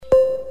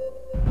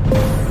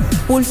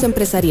Pulso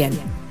Empresarial.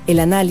 El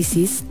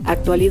análisis,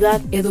 actualidad,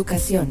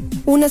 educación.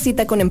 Una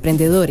cita con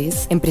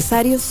emprendedores,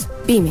 empresarios,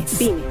 pymes.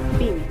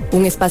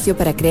 Un espacio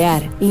para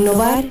crear,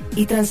 innovar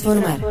y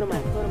transformar.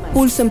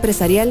 Pulso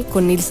Empresarial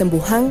con Nilsen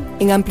Buján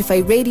en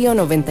Amplify Radio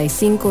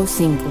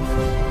 95.5.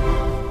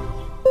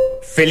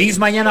 Feliz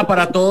mañana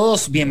para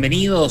todos,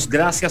 bienvenidos,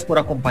 gracias por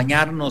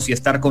acompañarnos y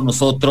estar con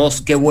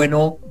nosotros. Qué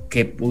bueno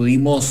que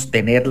pudimos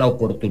tener la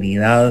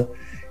oportunidad,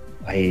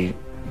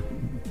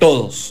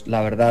 todos,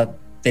 la verdad,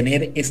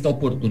 tener esta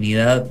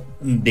oportunidad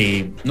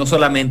de no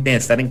solamente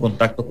estar en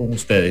contacto con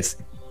ustedes,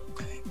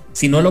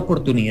 sino la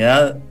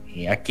oportunidad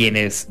a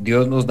quienes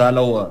Dios nos da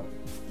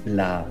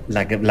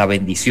la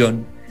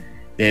bendición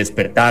de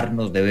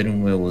despertarnos, de ver un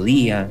nuevo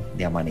día,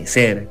 de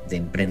amanecer, de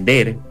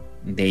emprender,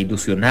 de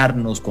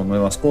ilusionarnos con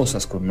nuevas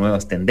cosas, con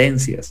nuevas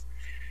tendencias,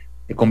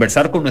 de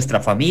conversar con nuestra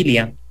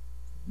familia,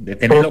 de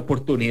tener la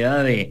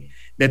oportunidad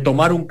de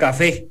tomar un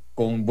café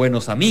con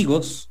buenos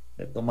amigos,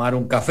 de tomar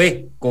un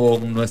café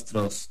con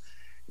nuestros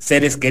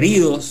seres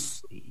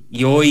queridos,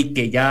 y hoy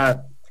que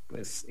ya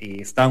pues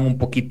están un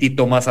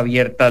poquitito más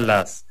abiertas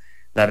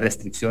las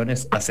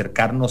restricciones,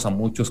 acercarnos a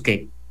muchos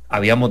que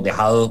habíamos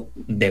dejado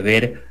de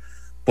ver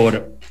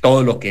por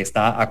todo lo que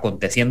está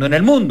aconteciendo en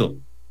el mundo.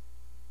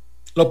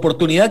 La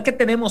oportunidad que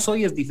tenemos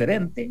hoy es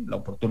diferente, la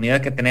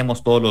oportunidad que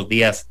tenemos todos los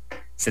días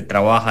se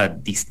trabaja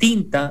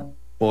distinta,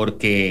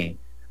 porque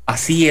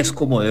así es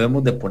como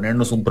debemos de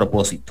ponernos un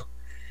propósito.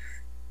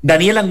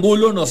 Daniel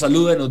Angulo nos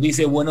saluda y nos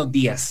dice buenos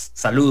días,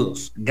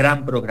 saludos,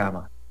 gran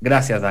programa.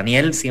 Gracias,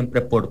 Daniel, siempre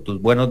por tus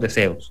buenos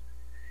deseos.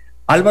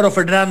 Álvaro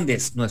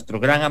Fernández, nuestro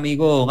gran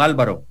amigo don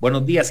Álvaro,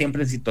 buenos días,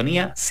 siempre en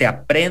sintonía, se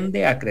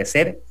aprende a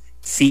crecer,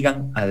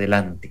 sigan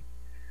adelante.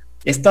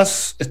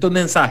 Estos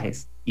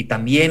mensajes y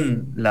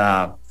también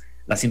la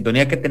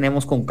sintonía que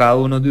tenemos con cada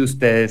uno de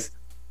ustedes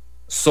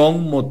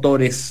son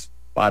motores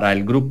para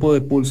el grupo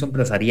de Pulso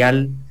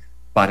Empresarial,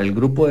 para el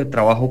grupo de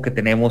trabajo que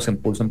tenemos en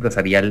Pulso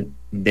Empresarial,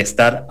 de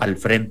estar al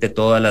frente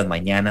todas las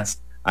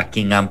mañanas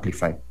aquí en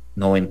Amplify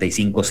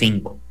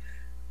 95.5,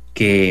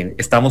 que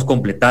estamos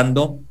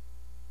completando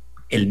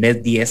el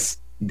mes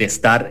 10 de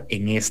estar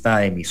en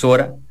esta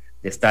emisora,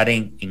 de estar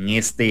en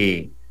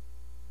este,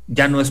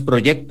 ya no es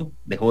proyecto,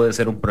 dejó de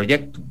ser un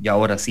proyecto, y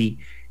ahora sí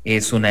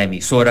es una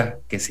emisora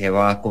que se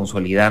va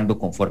consolidando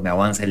conforme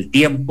avanza el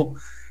tiempo,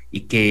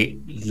 y que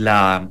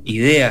la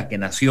idea que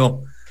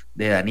nació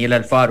de Daniel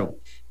Alfaro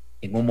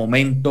en un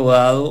momento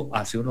dado,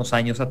 hace unos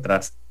años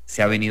atrás,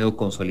 se ha venido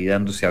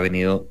consolidando, se ha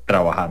venido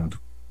trabajando.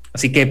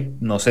 Así que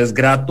nos es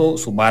grato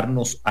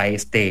sumarnos a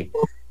este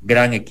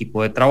gran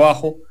equipo de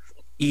trabajo,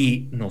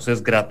 y nos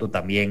es grato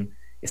también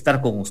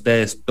estar con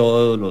ustedes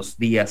todos los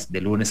días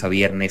de lunes a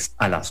viernes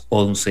a las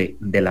 11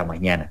 de la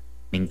mañana.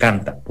 Me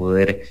encanta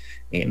poder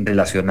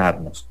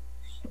relacionarnos.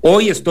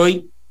 Hoy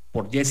estoy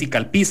por Jessica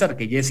Alpizar,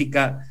 que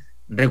Jessica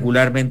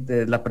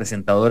regularmente es la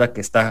presentadora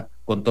que está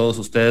con todos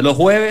ustedes los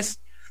jueves.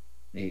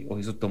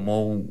 Hoy se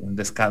tomó un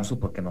descanso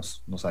porque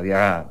nos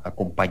había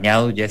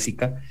acompañado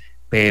Jessica,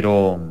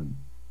 pero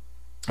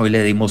hoy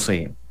le dimos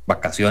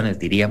vacaciones,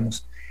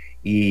 diríamos,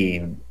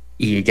 y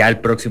ya el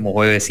próximo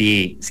jueves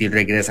sí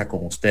regresa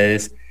con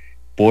ustedes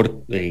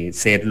por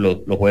ser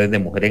los jueves de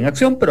Mujer en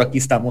Acción, pero aquí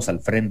estamos al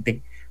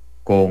frente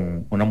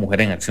con una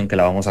mujer en acción que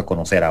la vamos a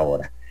conocer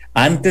ahora.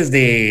 Antes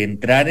de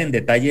entrar en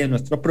detalle de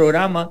nuestro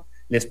programa,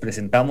 les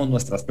presentamos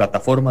nuestras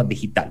plataformas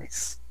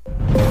digitales.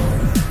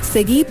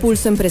 Seguí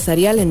Pulso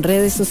Empresarial en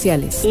redes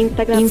sociales: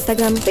 Instagram,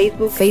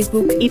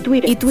 Facebook y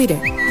Twitter.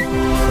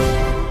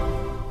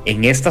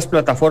 En estas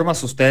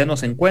plataformas ustedes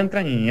nos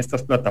encuentran, en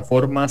estas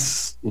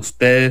plataformas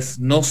ustedes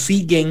nos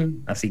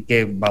siguen, así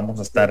que vamos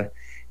a estar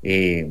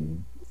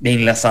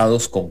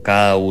enlazados con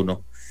cada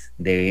uno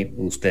de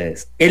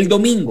ustedes. El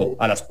domingo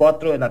a las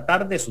 4 de la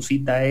tarde su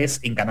cita es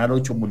en Canal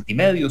 8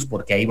 Multimedios,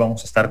 porque ahí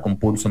vamos a estar con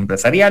Pulso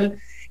Empresarial.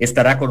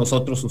 Estará con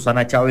nosotros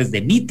Susana Chávez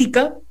de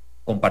Mítica,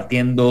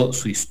 compartiendo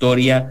su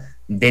historia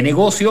de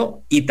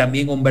negocio, y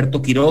también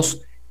Humberto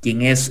Quiroz,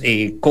 quien es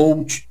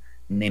coach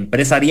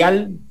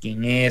empresarial,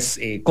 quien es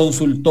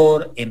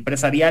consultor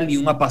empresarial y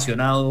un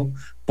apasionado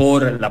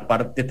por la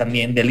parte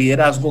también de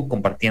liderazgo,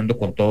 compartiendo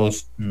con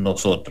todos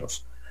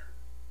nosotros.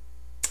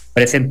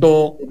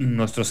 Presento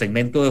nuestro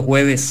segmento de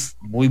jueves,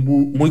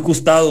 muy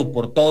gustado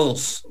por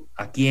todos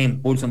aquí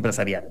en Pulso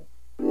Empresarial.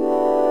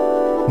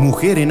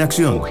 Mujer en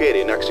acción. Mujer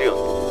en acción.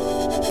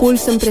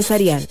 Pulso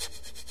Empresarial.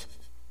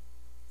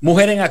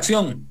 Mujer en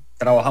acción.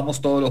 Trabajamos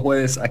todos los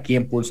jueves aquí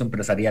en Pulso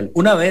Empresarial.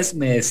 Una vez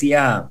me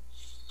decía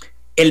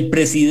el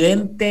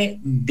presidente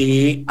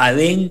de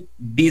ADEN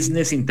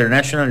Business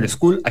International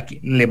School,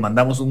 aquí le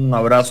mandamos un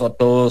abrazo a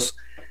todos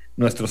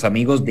nuestros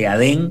amigos de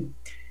ADEN,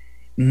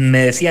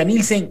 me decía: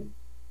 Nilsen,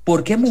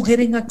 ¿por qué Mujer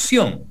en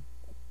Acción?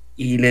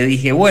 Y le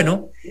dije,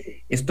 bueno,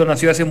 esto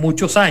nació hace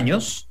muchos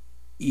años,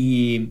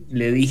 y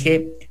le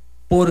dije,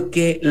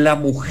 porque la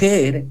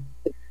mujer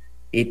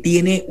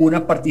tiene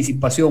una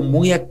participación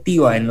muy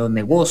activa en los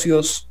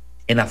negocios,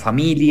 en la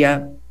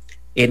familia,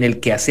 en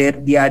el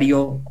quehacer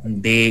diario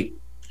de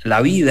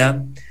la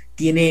vida,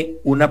 tiene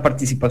una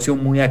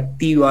participación muy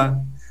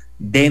activa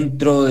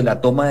dentro de la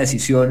toma de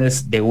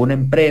decisiones de una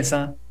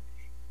empresa,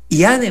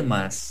 y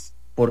además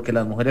porque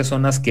las mujeres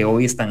son las que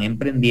hoy están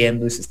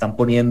emprendiendo y se están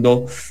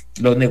poniendo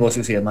los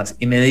negocios y demás.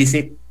 Y me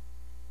dice,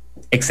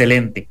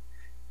 excelente,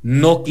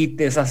 no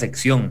quite esa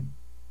sección.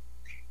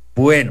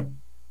 Bueno,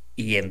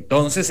 y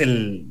entonces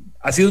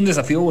ha sido un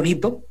desafío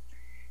bonito.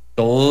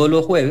 Todos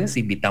los jueves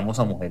invitamos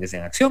a Mujeres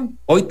en Acción.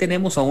 Hoy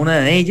tenemos a una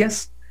de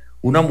ellas,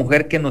 una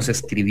mujer que nos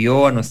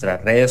escribió a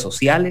nuestras redes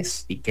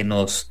sociales y que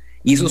nos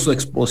hizo su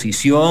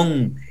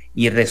exposición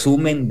y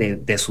resumen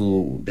de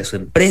su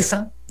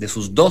empresa, de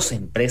sus 2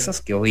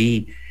 empresas que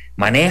hoy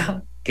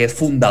maneja, que es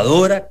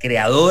fundadora,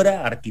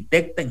 creadora,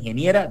 arquitecta,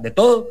 ingeniera, de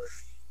todo,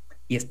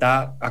 y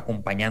está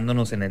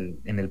acompañándonos en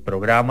el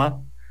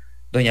programa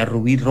doña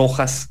Rubí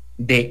Rojas,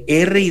 de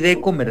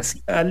R&D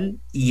Comercial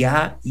y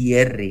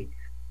A&R,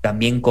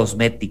 también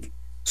Cosmetic.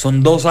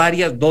 Son 2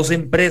 áreas, 2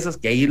 empresas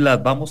que ahí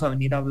las vamos a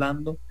venir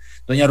hablando.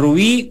 Doña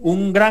Rubí,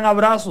 un gran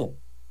abrazo.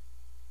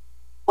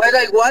 Bueno,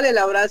 igual el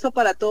abrazo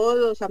para todos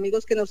los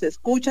amigos que nos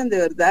escuchan. De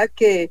verdad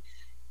que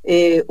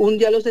un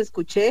día los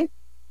escuché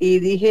y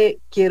dije,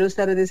 quiero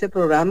estar en ese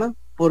programa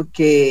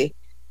porque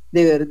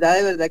de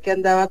verdad que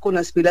andaba con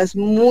las pilas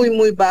muy,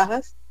 muy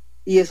bajas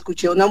y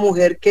escuché a una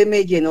mujer que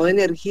me llenó de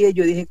energía y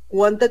yo dije,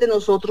 ¿cuántas de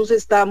nosotros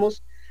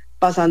estamos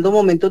pasando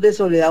momentos de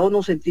soledad o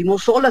nos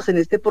sentimos solas en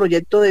este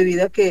proyecto de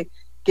vida que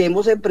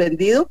hemos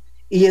emprendido?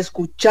 Y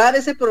escuchar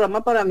ese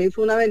programa para mí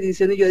fue una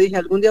bendición y yo dije,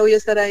 algún día voy a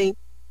estar ahí,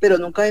 pero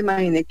nunca me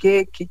imaginé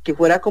que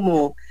fuera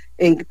como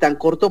en tan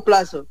corto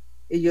plazo.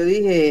 Y yo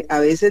dije, a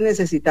veces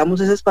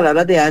necesitamos esas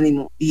palabras de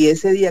ánimo. Y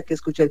ese día que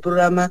escuché el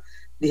programa,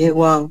 dije,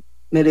 wow,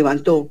 me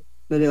levantó.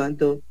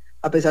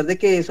 A pesar de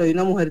que soy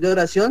una mujer de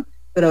oración,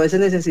 pero a veces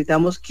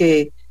necesitamos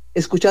que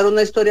escuchar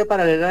una historia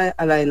paralela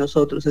a la de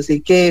nosotros.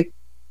 Así que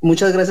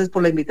muchas gracias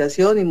por la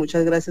invitación y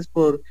muchas gracias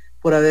por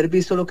haber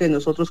visto lo que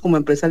nosotros como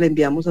empresa le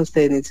enviamos a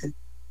usted, Nelson.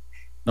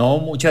 No,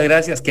 muchas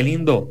gracias, qué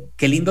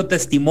lindo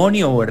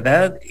testimonio,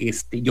 ¿verdad?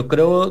 Yo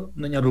creo,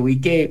 doña Rubí,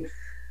 que,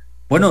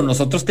 bueno,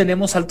 nosotros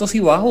tenemos altos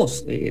y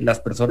bajos. Las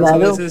personas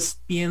claro, a veces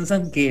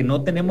piensan que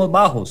no tenemos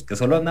bajos, que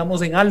solo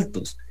andamos en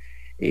altos.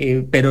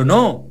 Pero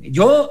no,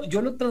 yo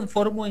lo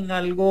transformo en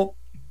algo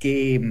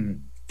que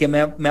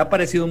me ha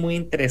parecido muy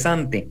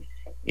interesante.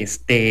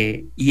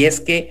 Y es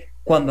que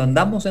cuando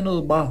andamos en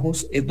los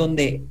bajos es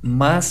donde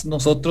más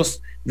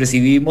nosotros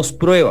recibimos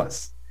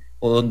pruebas,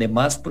 o donde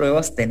más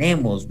pruebas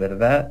tenemos,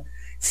 ¿verdad?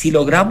 Si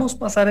logramos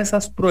pasar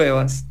esas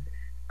pruebas,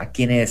 a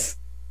quienes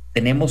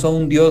tenemos a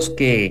un Dios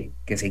que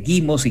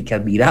seguimos y que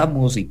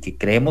admiramos y que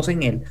creemos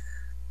en Él,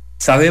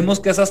 sabemos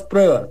que esas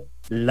pruebas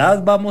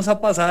las vamos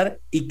a pasar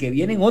y que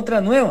vienen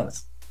otras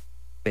nuevas,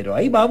 pero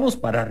ahí vamos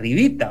para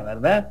arribita,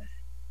 ¿verdad?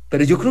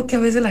 Pero yo creo que a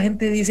veces la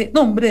gente dice,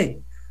 no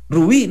hombre,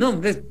 Rubí, no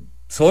hombre,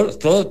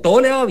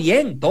 todo le va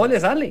bien, todo le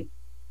sale.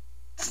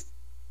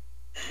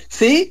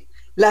 Sí,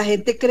 la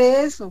gente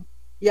cree eso.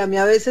 Y a mí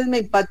a veces me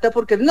impacta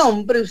porque, no,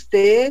 hombre,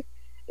 usted,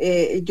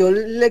 yo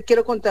le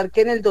quiero contar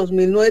que en el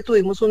 2009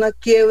 tuvimos una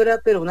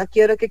quiebra, pero una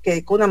quiebra que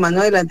quedé con la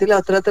mano adelante y la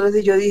otra atrás,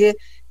 y yo dije,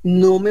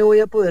 no me voy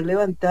a poder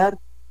levantar.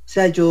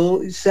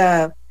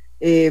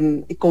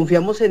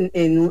 Confiamos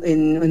en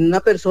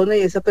una persona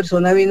y esa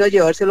persona vino a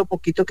llevarse lo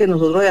poquito que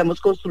nosotros habíamos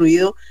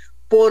construido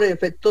por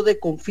efecto de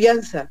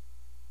confianza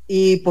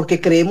y porque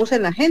creemos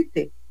en la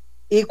gente.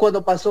 Y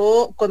cuando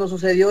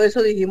sucedió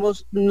eso,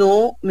 dijimos,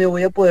 no me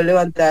voy a poder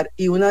levantar.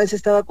 Y una vez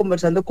estaba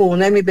conversando con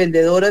una de mis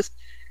vendedoras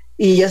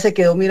y ella se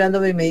quedó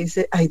mirándome y me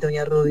dice, ay,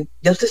 doña Rudy,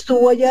 ya usted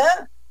estuvo allá,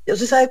 ya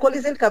usted sabe cuál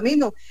es el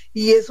camino.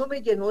 Y eso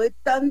me llenó de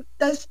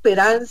tanta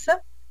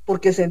esperanza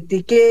porque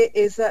sentí que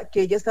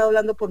ella estaba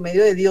hablando por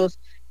medio de Dios.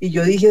 Y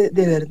yo dije,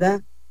 de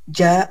verdad,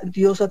 ya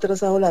Dios ha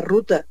trazado la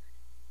ruta.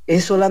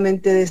 Es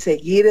solamente de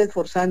seguir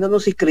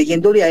esforzándonos y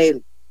creyéndole a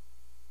Él.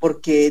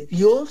 Porque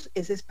Dios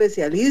es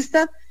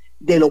especialista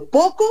de lo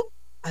poco,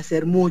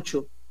 hacer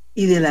mucho,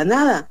 y de la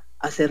nada,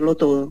 hacerlo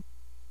todo.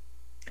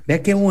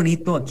 Vea qué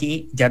bonito,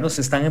 aquí ya nos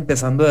están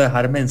empezando a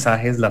dejar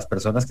mensajes las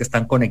personas que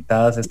están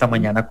conectadas esta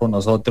mañana con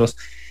nosotros.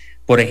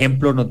 Por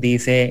ejemplo, nos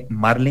dice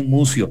Marlene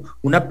Mucio,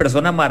 una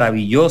persona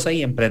maravillosa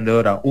y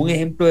emprendedora, un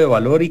ejemplo de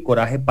valor y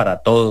coraje para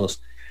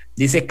todos.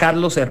 Dice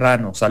Carlos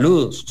Serrano,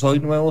 saludos,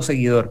 soy nuevo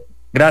seguidor.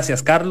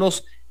 Gracias,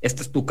 Carlos,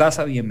 esta es tu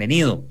casa,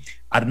 bienvenido.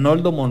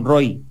 Arnoldo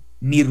Monroy,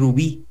 mi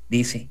Rubí,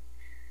 dice.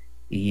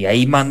 Y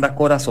ahí manda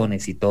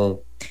corazones y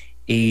todo.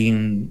 Y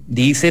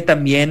dice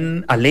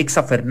también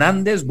Alexa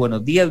Fernández,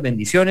 buenos días,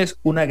 bendiciones,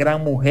 una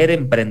gran mujer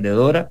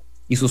emprendedora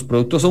y sus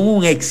productos son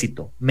un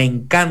éxito, me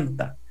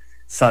encanta.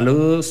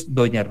 Saludos,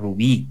 doña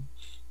Rubí.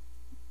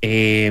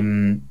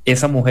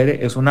 Esa mujer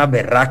es una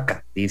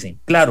berraca, dicen.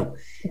 Claro,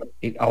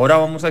 ahora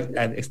vamos a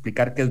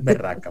explicar qué es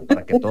berraca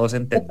para que todos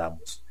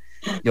entendamos.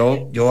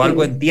 Yo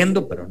algo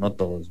entiendo, pero no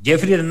todos.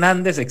 Jeffrey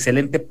Hernández,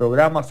 excelente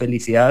programa,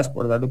 felicidades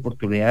por darle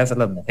oportunidades a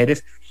las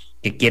mujeres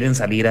que quieren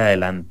salir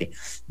adelante.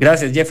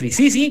 Gracias, Jeffrey.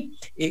 Sí,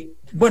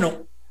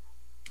 bueno,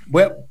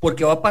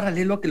 porque va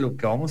paralelo a que lo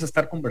que vamos a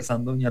estar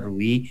conversando, doña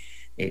Rubí,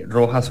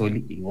 Rojas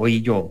hoy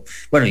y yo,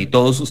 bueno, y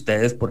todos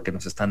ustedes porque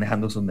nos están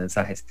dejando sus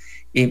mensajes.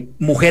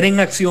 Mujer en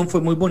Acción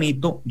fue muy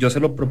bonito, yo se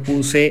lo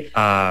propuse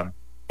a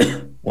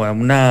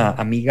una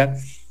amiga,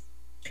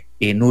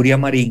 Nuria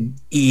Marín,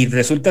 y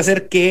resulta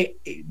ser que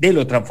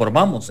lo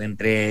transformamos,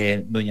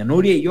 entre doña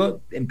Nuria y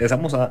yo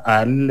empezamos a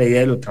darle la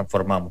idea de lo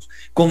transformamos.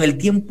 Con el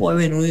tiempo ha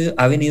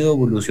venido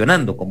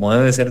evolucionando, como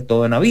debe ser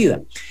todo en la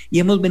vida, y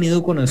hemos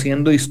venido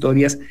conociendo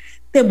historias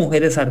de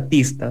mujeres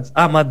artistas,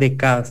 amas de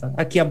casa,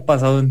 aquí han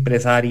pasado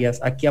empresarias,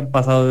 aquí han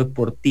pasado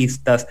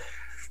deportistas.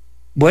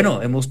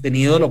 Bueno, hemos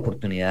tenido la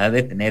oportunidad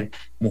de tener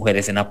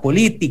mujeres en la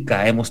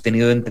política, hemos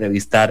tenido de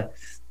entrevistar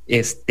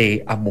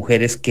a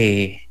mujeres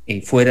que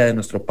fuera de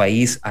nuestro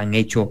país han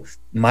hecho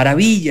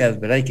maravillas,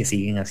 ¿verdad? Y que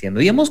siguen haciendo.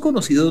 Y hemos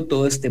conocido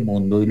todo este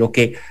mundo, y lo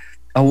que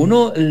a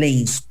uno le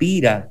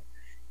inspira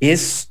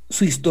es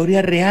su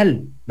historia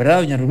real,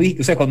 ¿verdad, doña Rubí?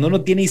 O sea, cuando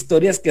uno tiene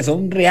historias que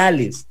son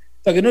reales,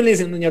 o sea, que uno le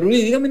dice, doña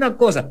Rubí, dígame una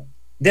cosa,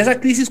 de esa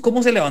crisis,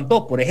 ¿cómo se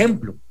levantó, por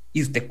ejemplo?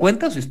 Y usted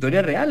cuenta su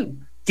historia real.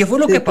 ¿Qué fue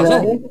lo que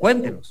pasó? Claro.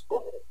 Cuéntenos.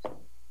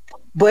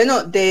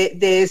 Bueno,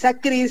 de esa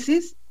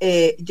crisis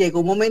llegó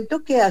un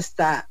momento que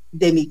hasta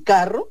de mi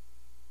carro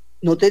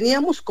no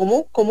teníamos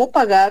cómo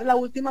pagar la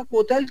última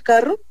cuota del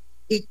carro,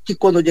 y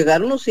cuando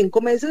llegaron los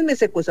 5 meses me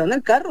secuestraron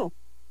el carro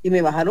y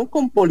me bajaron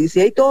con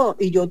policía y todo,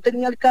 y yo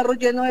tenía el carro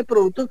lleno de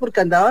productos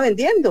porque andaba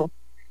vendiendo,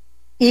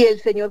 y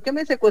el señor que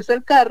me secuestró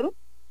el carro,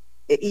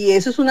 y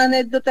eso es una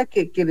anécdota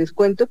que les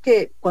cuento,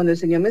 que cuando el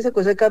señor me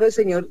secuestra el carro, el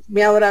señor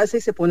me abraza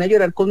y se pone a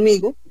llorar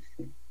conmigo,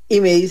 y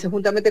me dice,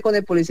 juntamente con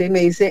el policía, y me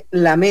dice,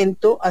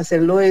 lamento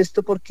hacerlo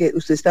esto porque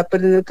usted está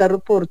perdiendo el carro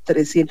por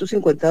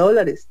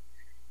 $350.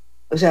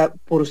 O sea,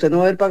 por usted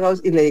no haber pagado.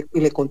 Y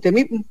le conté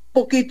un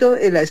poquito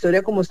la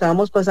historia como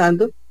estábamos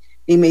pasando,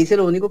 y me dice,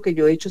 lo único que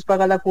yo he hecho es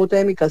pagar la cuota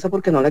de mi casa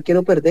porque no la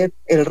quiero perder.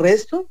 El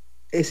resto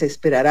se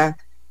esperará.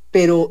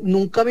 Pero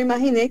nunca me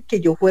imaginé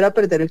que yo fuera a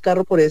perder el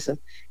carro por eso.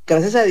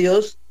 Gracias a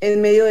Dios,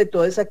 en medio de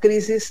toda esa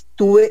crisis,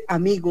 tuve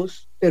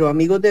amigos, pero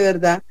amigos de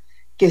verdad,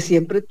 que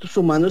siempre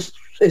su mano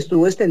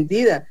estuvo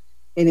extendida.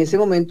 En ese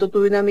momento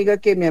tuve una amiga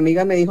que mi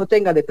amiga me dijo,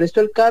 tenga, le presto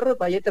el carro,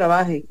 vaya y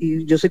trabaje,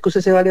 y yo sé que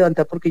usted se va a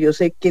levantar porque yo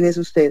sé quién es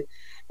usted.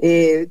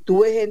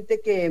 Tuve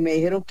gente que me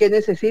dijeron, ¿qué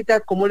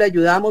necesita? ¿Cómo le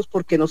ayudamos?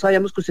 Porque no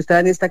sabíamos que usted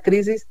estaba en esta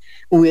crisis.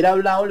 Hubiera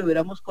hablado, le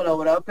hubiéramos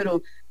colaborado,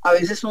 pero a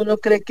veces uno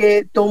cree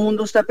que todo el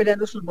mundo está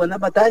peleando sus buenas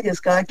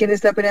batallas, cada quien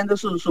está peleando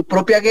su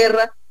propia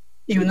guerra,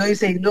 y uno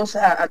dice, irnos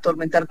a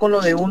atormentar con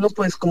lo de uno,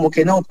 pues como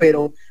que no,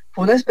 pero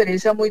fue una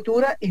experiencia muy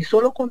dura, y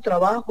solo con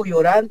trabajo y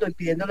orando y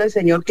pidiéndole al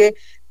Señor que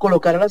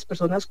colocara a las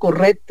personas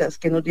correctas,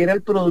 que nos diera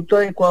el producto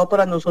adecuado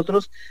para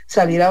nosotros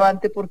salir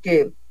avante,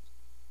 porque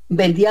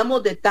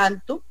vendíamos de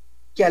tanto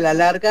que a la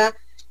larga,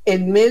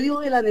 en medio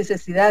de la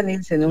necesidad,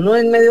 Nielsen, uno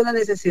en medio de la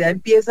necesidad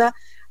empieza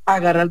a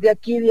agarrar de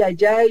aquí y de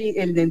allá, y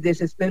el del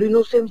desespero, y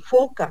no se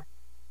enfoca.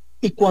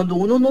 Y cuando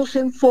uno no se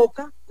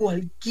enfoca,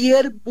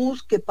 cualquier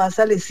bus que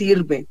pasa le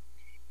sirve.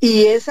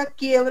 Y esa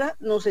quiebra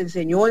nos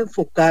enseñó a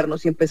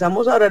enfocarnos, y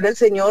empezamos a orarle al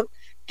Señor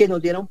que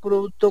nos diera un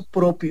producto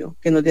propio,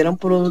 que nos diera un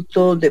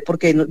producto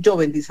porque yo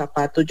vendí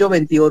zapatos, yo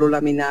vendí oro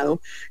laminado,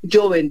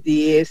 yo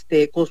vendí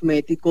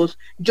cosméticos,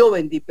 yo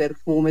vendí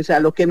perfumes, o sea,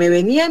 lo que me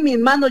venía en mis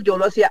manos yo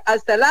lo hacía.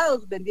 Hasta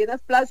helados vendí en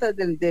las plazas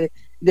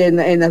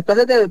en las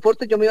plazas de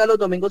deporte. Yo me iba los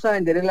domingos a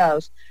vender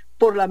helados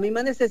por la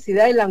misma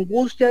necesidad y la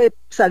angustia de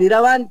salir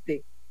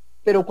avante.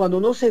 Pero cuando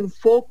uno se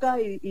enfoca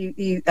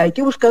y hay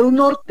que buscar un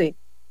norte.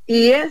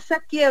 Y esa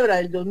quiebra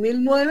del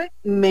 2009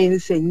 me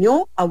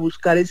enseñó a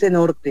buscar ese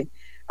norte,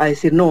 a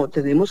decir, no,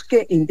 tenemos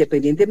que,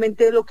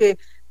 independientemente de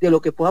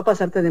lo que pueda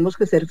pasar, tenemos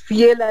que ser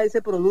fiel a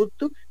ese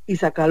producto y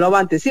sacarlo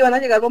avante. Sí, van a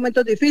llegar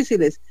momentos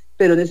difíciles,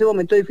 pero en ese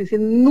momento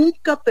difícil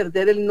nunca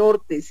perder el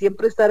norte,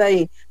 siempre estar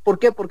ahí. ¿Por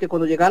qué? Porque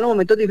cuando llegan los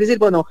momentos difíciles,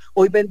 bueno,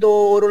 hoy vendo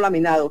oro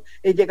laminado,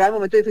 llega el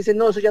momento difícil,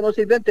 no, eso ya no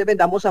sirve, entonces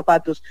vendamos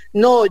zapatos,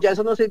 no, ya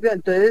eso no sirve.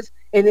 Entonces,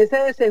 en ese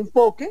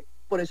desenfoque,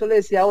 por eso le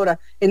decía ahora,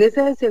 en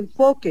ese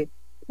desenfoque,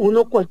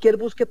 uno cualquier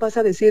bus que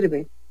pasa le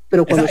sirve.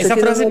 Pero cuando esa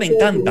frase me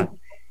encanta.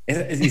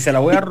 Y se la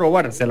voy a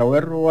robar.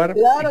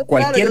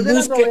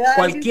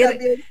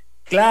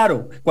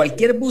 Claro,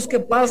 cualquier bus que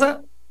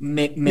pasa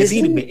me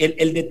sirve.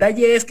 El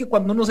detalle es que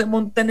cuando uno se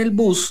monta en el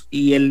bus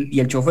y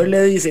el chofer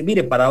le dice,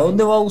 mire, ¿para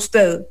dónde va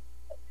usted?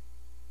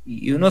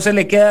 Y uno se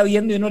le queda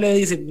viendo y uno le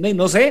dice,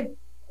 no sé,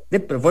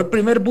 pero fue el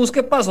primer bus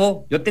que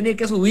pasó, yo tenía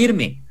que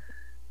subirme,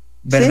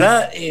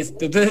 ¿verdad? ¿Sí?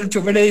 Entonces el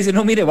chofer le dice,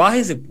 no, mire,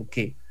 bájese,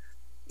 porque...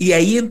 Y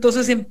ahí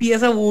entonces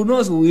empieza uno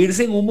a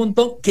subirse en un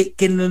montón, que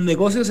en los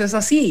negocios es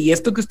así. Y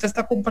esto que usted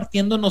está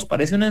compartiendo nos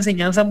parece una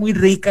enseñanza muy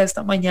rica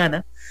esta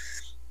mañana,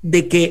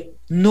 de que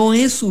no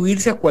es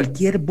subirse a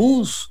cualquier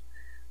bus.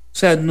 O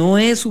sea, no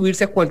es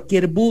subirse a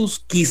cualquier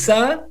bus.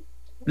 Quizá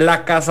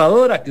la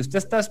cazadora que usted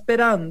está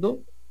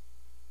esperando,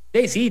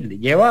 sí, le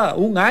lleva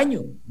 1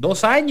 año,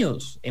 2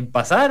 años en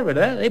pasar,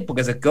 ¿verdad?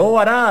 Porque se quedó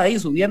varada ahí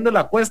subiendo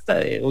la cuesta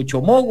de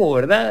Ochomogo,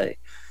 ¿verdad?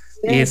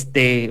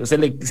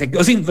 Se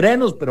quedó sin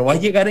frenos, pero va a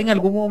llegar en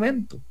algún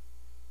momento.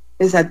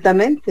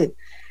 Exactamente.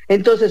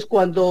 Entonces,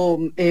 cuando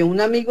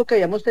un amigo que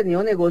habíamos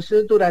tenido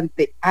negocios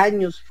durante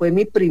años, fue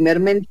mi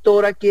primer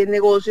mentor aquí en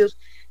negocios,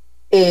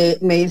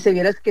 me dice,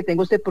 vieras que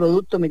tengo este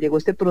producto, me llegó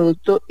este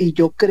producto y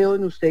yo creo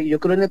en usted, yo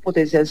creo en el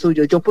potencial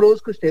suyo, yo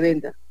produzco, usted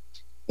venda.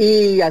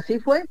 Y así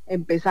fue,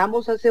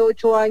 empezamos hace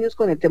 8 años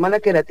con el tema de la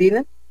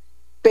queratina,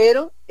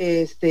 pero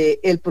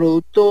el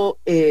producto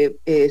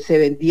se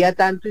vendía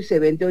tanto y se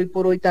vende hoy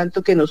por hoy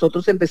tanto que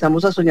nosotros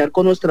empezamos a soñar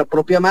con nuestra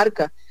propia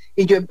marca.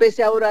 Y yo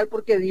empecé a orar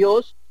porque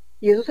Dios,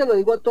 y eso se lo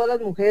digo a todas las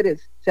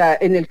mujeres, o sea,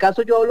 en el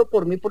caso yo hablo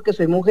por mí porque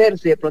soy mujer,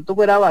 si de pronto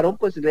fuera varón,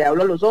 pues le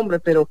hablo a los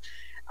hombres, pero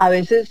a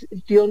veces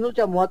Dios nos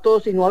llamó a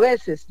todos, y no a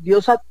veces,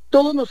 Dios a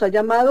todos nos ha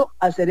llamado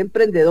a ser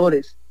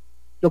emprendedores.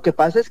 Lo que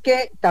pasa es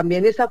que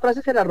también esa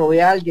frase se la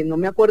robé a alguien, no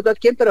me acuerdo a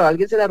quién, pero a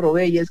alguien se la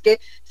robé, y es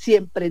que si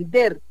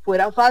emprender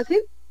fuera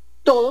fácil,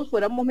 todos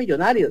fuéramos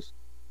millonarios.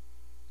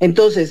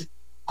 Entonces,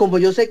 como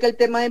yo sé que el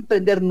tema de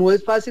emprender no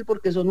es fácil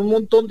porque son un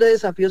montón de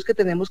desafíos que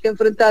tenemos que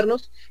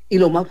enfrentarnos, y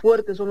lo más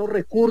fuerte son los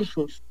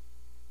recursos.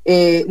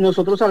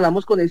 Nosotros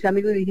hablamos con ese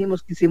amigo y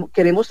dijimos que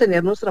queremos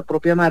tener nuestra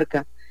propia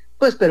marca,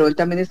 pues, pero él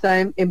también está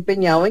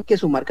empeñado en que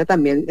su marca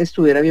también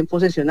estuviera bien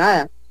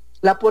posicionada.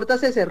 La puerta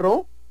se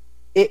cerró.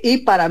 Y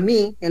para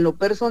mí, en lo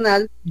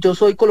personal, yo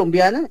soy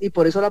colombiana y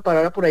por eso la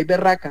palabra por ahí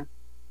berraca.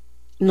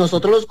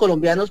 Nosotros los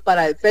colombianos,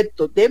 para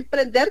efectos de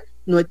emprender,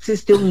 no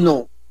existe un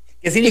no.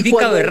 ¿Qué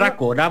significa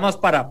berraco? Nada más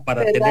para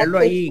tenerlo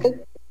ahí.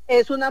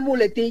 Es una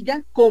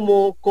muletilla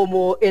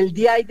como el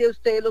DI de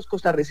ustedes los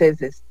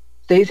costarricenses.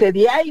 Usted dice,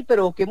 DI,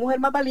 pero qué mujer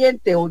más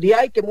valiente, o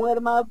DI, qué mujer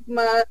más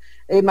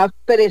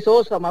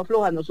perezosa, más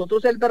floja.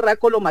 Nosotros el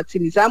berraco lo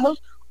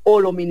maximizamos o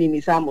lo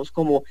minimizamos,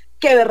 como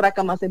qué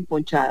berraca más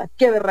emponchada,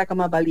 qué berraca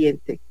más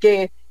valiente,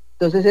 qué.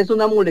 Entonces es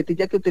una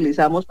muletilla que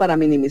utilizamos para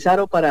minimizar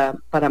o para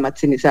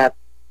maximizar.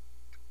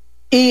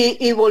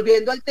 Y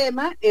volviendo al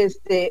tema,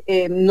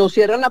 nos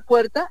cierran la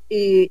puerta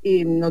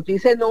y nos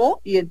dice no,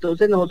 y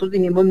entonces nosotros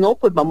dijimos no,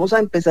 pues vamos a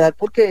empezar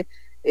porque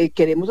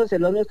queremos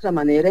hacerlo a nuestra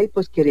manera y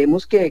pues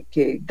queremos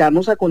que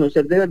darnos a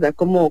conocer de verdad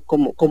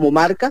como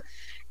marca.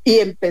 Y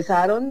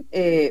empezaron,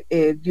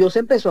 Dios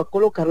empezó a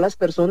colocar las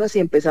personas y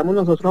empezamos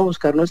nosotros a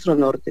buscar nuestro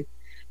norte.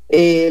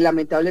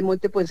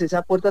 Lamentablemente pues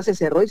esa puerta se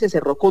cerró y se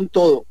cerró con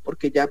todo,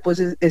 porque ya pues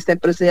esta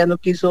empresa ya no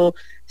quiso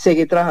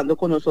seguir trabajando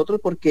con nosotros,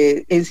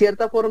 porque en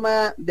cierta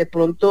forma de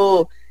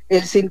pronto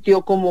él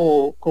sintió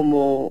como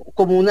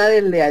una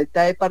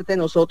deslealtad de parte de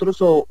nosotros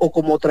o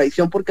como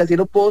traición, porque así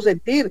lo puedo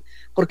sentir,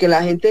 porque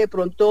la gente de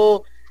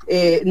pronto...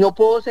 no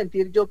puedo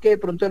sentir yo que de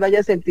pronto él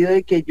haya sentido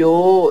de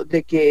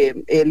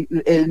que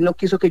él no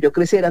quiso que yo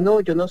creciera.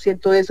 No, yo no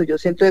siento eso, yo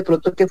siento de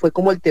pronto que fue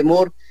como el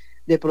temor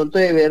de pronto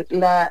de ver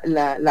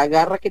la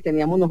garra que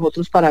teníamos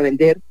nosotros para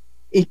vender,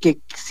 y que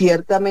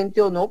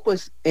ciertamente o no,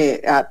 pues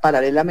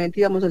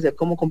paralelamente íbamos a hacer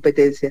como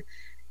competencia.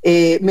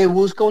 Me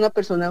busca una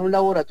persona en un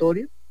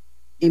laboratorio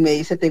y me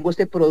dice, tengo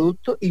este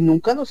producto, y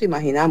nunca nos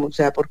imaginamos, o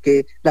sea,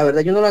 porque la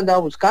verdad yo no lo andaba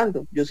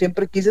buscando, yo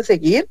siempre quise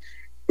seguir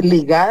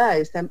ligada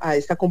a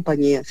esta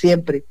compañía,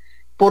 siempre,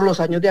 por los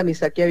años de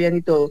amistad que habían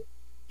y todo.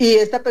 Y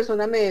esta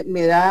persona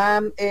me da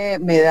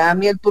a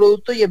mí el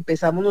producto y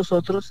empezamos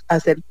nosotros a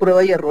hacer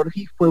prueba y error,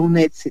 y fue un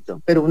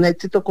éxito, pero un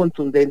éxito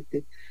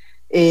contundente.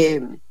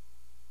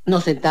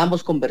 Nos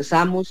sentamos,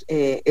 conversamos,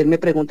 él me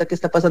pregunta qué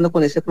está pasando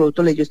con este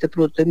producto, le digo, este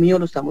producto es mío,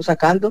 lo estamos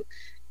sacando,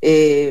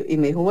 y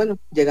me dijo, bueno,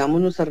 llegamos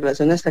nuestra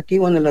relación hasta aquí,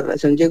 bueno, la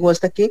relación llegó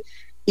hasta aquí,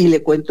 y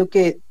le cuento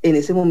que en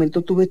ese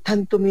momento tuve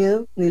tanto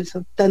miedo,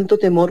 Nilson, tanto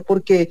temor,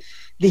 porque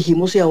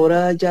dijimos, y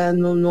ahora ya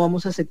no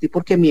vamos a sentir,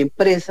 porque mi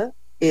empresa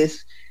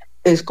es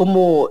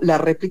como la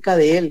réplica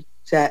de él,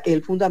 o sea,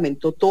 él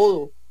fundamentó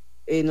todo.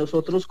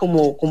 Nosotros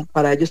como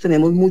para ellos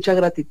tenemos mucha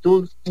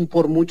gratitud,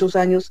 por muchos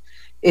años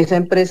esa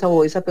empresa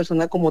o esa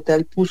persona como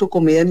tal puso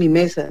comida en mi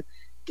mesa,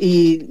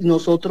 y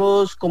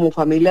nosotros como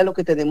familia lo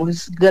que tenemos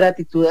es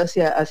gratitud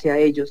hacia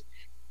ellos.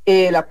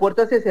 La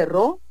puerta se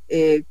cerró,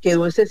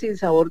 quedó ese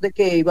sinsabor de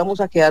que íbamos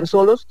a quedar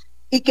solos,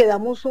 y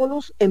quedamos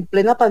solos en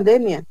plena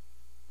pandemia.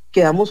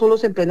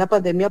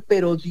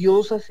 Pero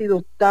Dios ha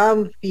sido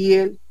tan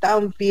fiel,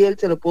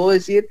 se lo puedo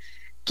decir,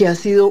 que ha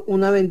sido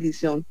una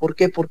bendición. ¿Por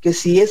qué? Porque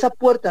si esa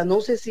puerta no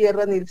se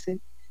cierra,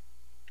 Nilsen,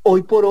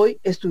 hoy por hoy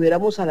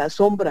estuviéramos a la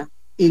sombra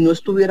y no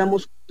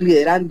estuviéramos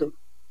liderando.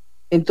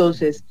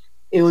 Entonces,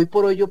 hoy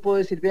por hoy yo puedo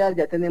decir, vea,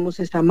 ya tenemos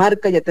esta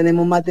marca, ya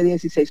tenemos más de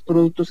 16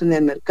 productos en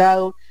el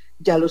mercado,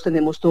 ya los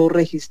tenemos todos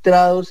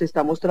registrados,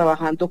 estamos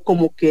trabajando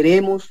como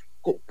queremos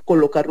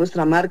colocar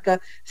nuestra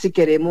marca, si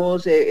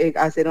queremos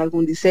hacer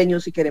algún diseño,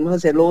 si queremos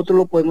hacer lo otro,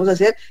 lo podemos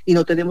hacer, y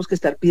no tenemos que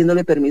estar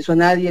pidiéndole permiso a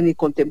nadie ni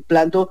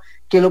contemplando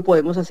que lo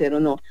podemos hacer o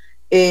no.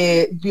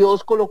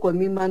 Dios colocó en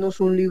mis manos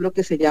un libro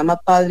que se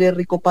llama Padre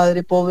Rico,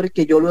 Padre Pobre,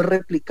 que yo lo he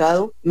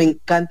replicado, me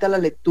encanta la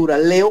lectura,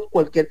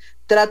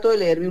 trato de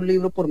leerme un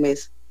libro por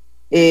mes.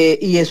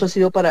 Y eso ha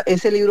sido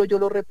ese libro yo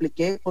lo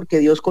repliqué porque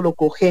Dios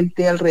colocó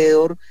gente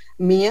alrededor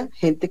mía,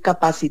 gente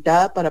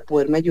capacitada para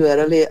poderme ayudar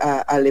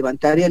a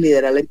levantar y a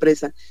liderar la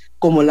empresa,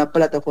 como la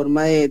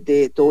plataforma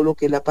de todo lo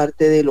que es la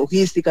parte de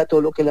logística,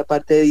 todo lo que es la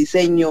parte de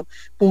diseño,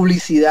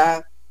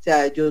 publicidad, O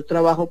sea, yo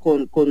trabajo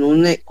con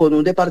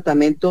un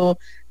departamento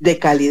de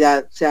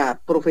calidad, o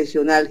sea,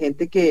 profesional,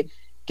 gente que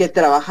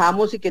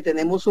trabajamos y que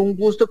tenemos un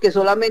gusto que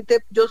solamente,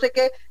 yo sé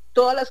que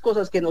todas las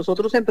cosas que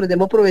nosotros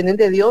emprendemos provienen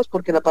de Dios,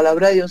 porque la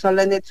palabra de Dios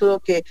habla en Éxodo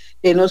que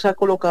Él nos ha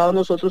colocado a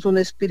nosotros un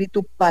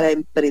espíritu para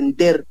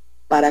emprender,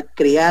 para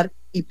crear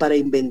y para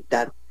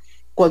inventar.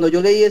 Cuando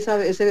yo leí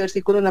ese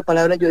versículo en la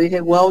palabra, yo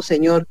dije, wow,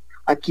 Señor,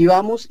 aquí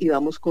vamos y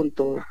vamos con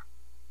todo.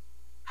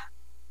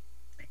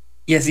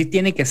 Y así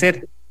tiene que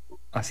ser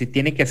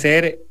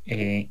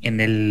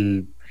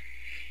en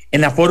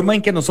la forma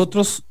en que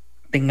nosotros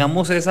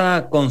tengamos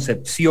esa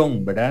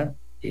concepción, ¿verdad?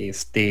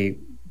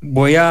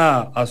 Voy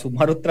a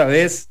sumar otra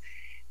vez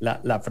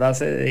la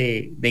frase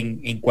de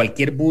en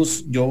cualquier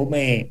bus yo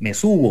me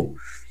subo.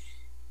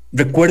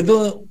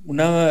 Recuerdo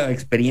una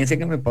experiencia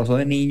que me pasó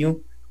de niño.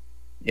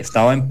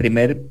 Estaba en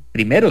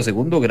primero,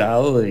 segundo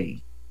grado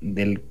de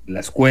la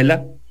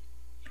escuela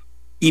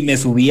y me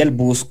subí al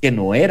bus que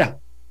no era.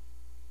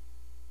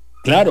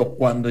 Claro,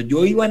 cuando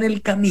yo iba en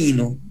el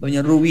camino,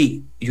 doña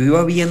Rubí, yo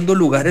iba viendo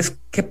lugares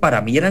que para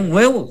mí eran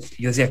nuevos.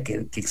 Yo decía,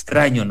 qué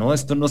extraño, ¿no?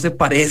 Esto no se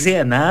parece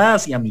a nada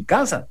hacia mi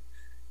casa.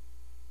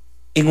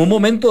 En un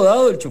momento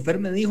dado, el chofer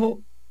me dijo,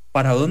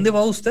 ¿para dónde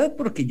va usted?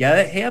 Porque ya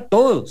dejé a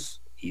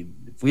todos. Y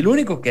fui el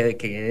único que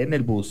quedé en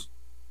el bus.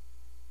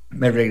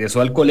 Me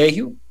regresó al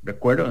colegio,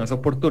 recuerdo, en esa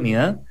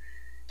oportunidad.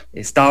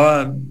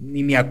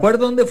 Ni me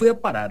acuerdo dónde fui a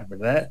parar,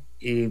 ¿verdad?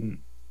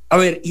 A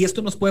ver, y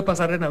esto nos puede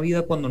pasar en la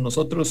vida cuando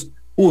nosotros,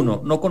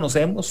 uno, no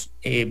conocemos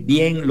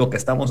bien lo que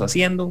estamos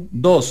haciendo.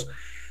 Dos,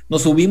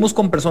 nos subimos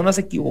con personas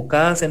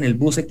equivocadas en el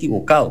bus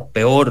equivocado,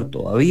 peor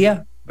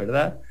todavía,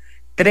 ¿verdad?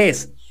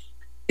 Tres,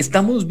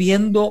 estamos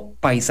viendo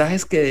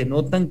paisajes que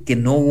denotan que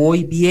no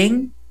voy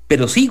bien,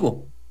 pero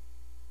sigo,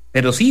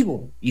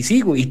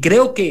 y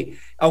creo que,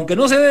 aunque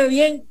no se ve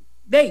bien,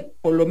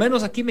 por lo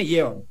menos aquí me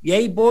llevan, y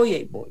ahí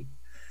voy.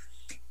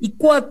 Y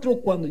cuatro,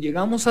 cuando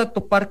llegamos a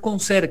topar con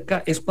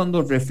cerca es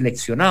cuando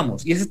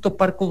reflexionamos. Y ese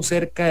topar con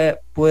cerca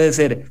puede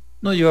ser,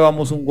 nos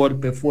llevamos un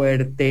golpe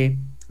fuerte,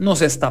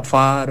 nos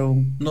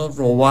estafaron, nos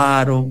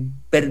robaron,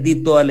 perdí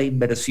toda la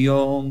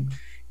inversión,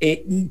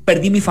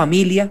 perdí mi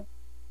familia,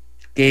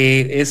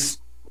 que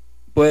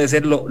puede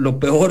ser lo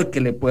peor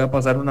que le pueda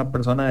pasar a una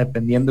persona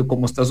dependiendo de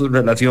cómo está su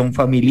relación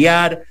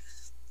familiar.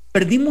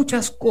 Perdí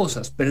muchas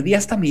cosas, perdí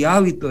hasta mi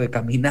hábito de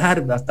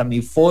caminar, hasta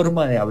mi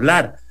forma de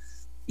hablar.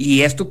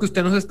 Y esto que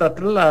usted nos está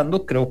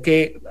trasladando, creo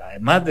que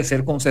además de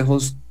ser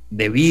consejos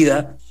de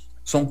vida,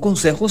 son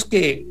consejos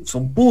que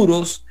son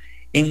puros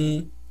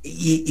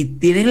y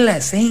tienen la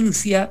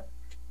esencia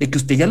de que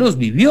usted ya los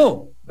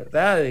vivió,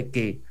 ¿verdad? De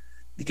que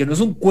no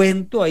es un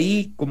cuento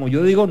ahí, como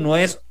yo digo, no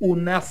es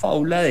una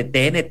fábula de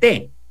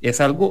TNT,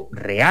 es algo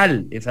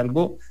real, es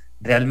algo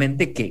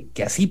realmente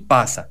que así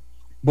pasa.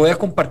 Voy a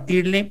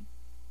compartirle,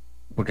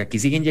 porque aquí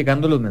siguen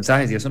llegando los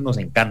mensajes y eso nos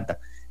encanta.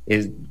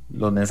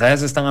 Los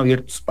mensajes están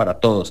abiertos para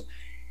todos.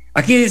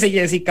 Aquí dice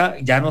Jessica,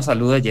 ya nos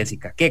saluda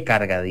Jessica, qué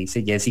carga,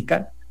 dice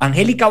Jessica.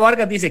 Angélica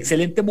Vargas dice,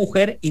 excelente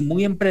mujer y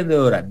muy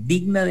emprendedora,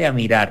 digna de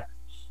admirar.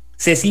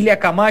 Cecilia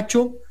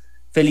Camacho,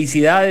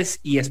 felicidades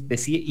y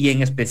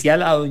en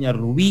especial a doña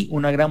Rubí,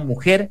 una gran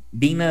mujer,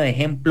 digna de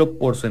ejemplo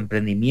por su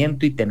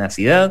emprendimiento y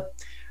tenacidad.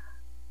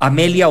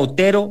 Amelia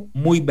Otero,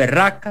 muy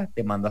berraca,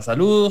 te manda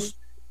saludos.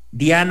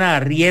 Diana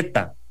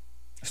Arrieta,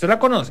 ¿usted la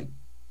conoce?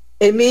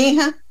 Es mi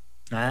hija.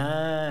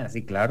 Ah,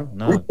 sí, claro,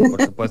 no,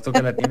 por supuesto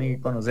que la tiene que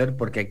conocer,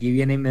 porque aquí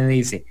viene y me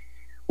dice,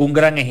 un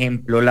gran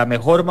ejemplo, la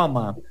mejor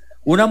mamá,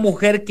 una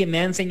mujer que me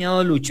ha enseñado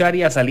a luchar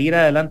y a salir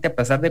adelante a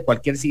pesar de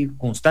cualquier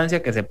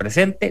circunstancia que se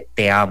presente,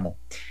 te amo.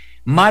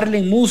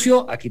 Marlene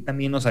Mucio, aquí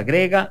también nos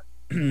agrega,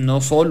 no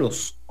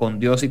solos, con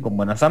Dios y con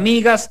buenas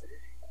amigas.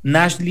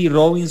 Nashley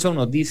Robinson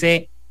nos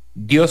dice,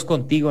 Dios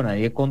contigo,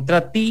 nadie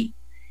contra ti.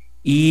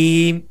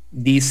 Y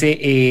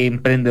dice,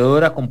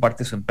 emprendedora,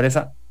 comparte su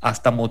empresa,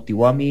 hasta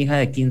motivó a mi hija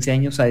de 15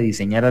 años a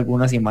diseñar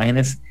algunas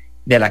imágenes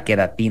de la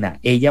queratina.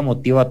 Ella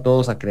motiva a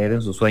todos a creer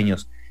en sus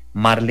sueños.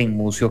 Marlene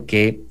Mucio,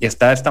 que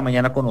está esta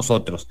mañana con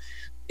nosotros.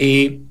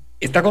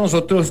 Está con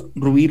nosotros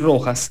Rubí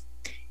Rojas,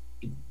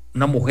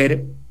 una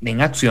mujer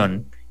en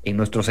acción, en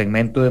nuestro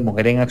segmento de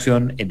Mujer en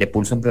Acción de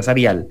Pulso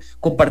Empresarial,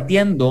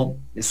 compartiendo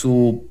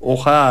su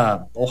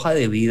hoja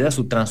de vida,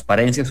 su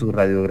transparencia, su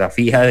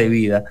radiografía de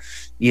vida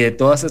y de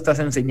todas estas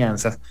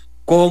enseñanzas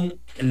con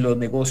los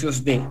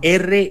negocios de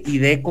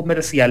R&D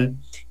comercial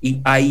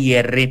y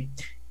AIR,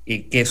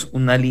 que es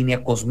una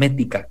línea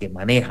cosmética que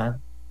maneja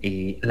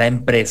la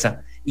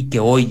empresa y que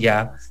hoy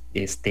ya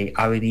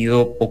ha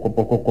venido poco a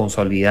poco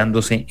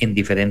consolidándose en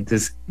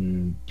diferentes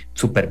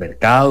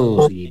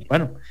supermercados y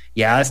bueno,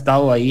 ya ha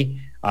estado ahí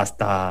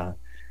hasta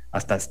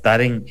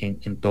estar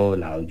en todo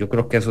lado. Yo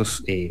creo que eso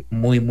es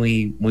muy,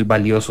 muy, muy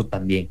valioso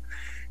también.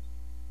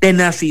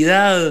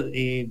 Tenacidad,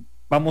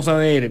 vamos a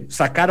ver,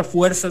 sacar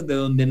fuerzas de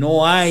donde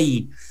no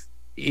hay.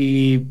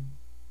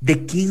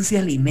 ¿De quién se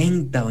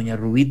alimenta, doña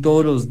Rubí,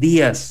 todos los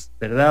días,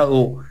 verdad?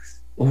 O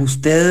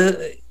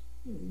usted,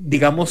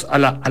 digamos, a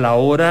la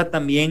hora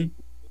también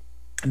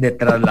de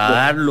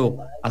trasladarlo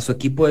a su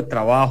equipo de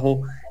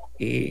trabajo,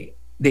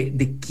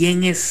 de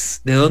quién es,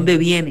 de dónde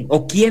viene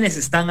o quiénes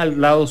están al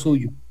lado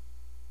suyo.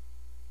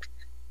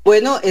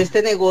 Bueno,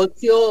 este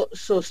negocio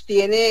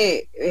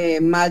sostiene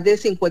más de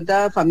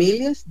 50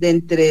 familias, de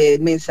entre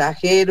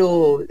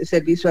mensajero,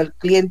 servicio al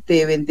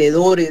cliente,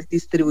 vendedores,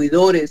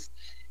 distribuidores.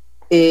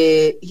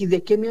 ¿Y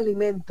de qué me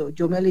alimento?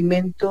 Yo me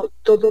alimento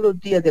todos los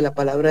días de la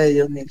palabra de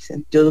Dios,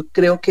 Nelson. Yo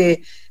creo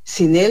que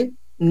sin él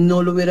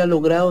no lo hubiera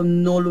logrado,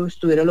 no lo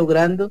estuviera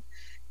logrando.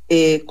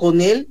 Con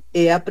él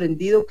he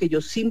aprendido que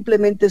yo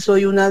simplemente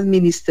soy una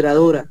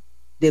administradora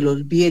de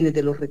los bienes,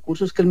 de los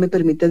recursos que él me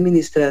permite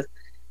administrar.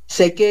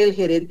 Sé que el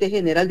gerente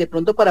general, de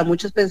pronto para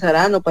muchos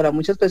pensarán o para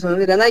muchas personas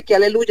dirán, ay, qué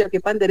aleluya, qué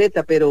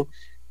pandereta, pero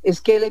es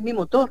que él es mi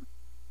motor.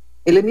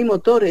 Él es mi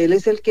motor, él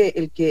es el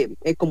que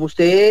como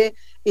usted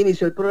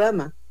inició el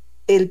programa,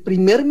 el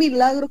primer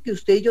milagro que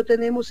usted y yo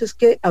tenemos es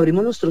que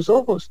abrimos nuestros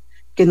ojos,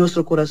 que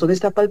nuestro corazón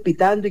está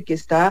palpitando y que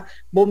está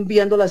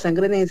bombeando la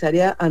sangre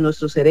necesaria a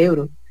nuestro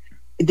cerebro.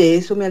 De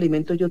eso me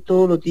alimento yo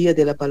todos los días,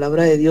 de la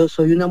palabra de Dios.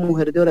 Soy una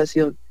mujer de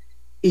oración.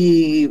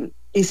 Y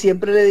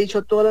siempre le he dicho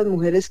a todas las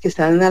mujeres que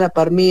están a la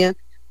par mía,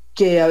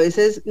 que a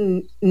veces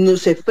no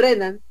se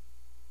frenan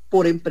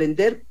por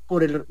emprender,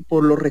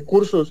 por los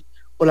recursos,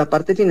 por la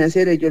parte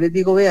financiera. Y yo les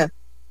digo, vea,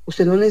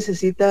 usted no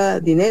necesita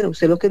dinero,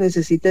 usted lo que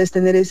necesita es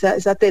tener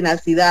esa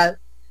tenacidad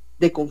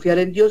de confiar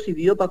en Dios, y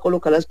Dios va a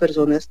colocar las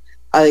personas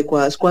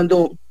adecuadas.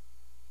 Cuando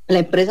la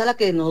empresa a la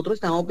que nosotros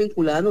estábamos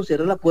vinculadas nos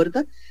cierra la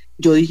puerta,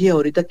 yo dije,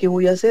 ahorita qué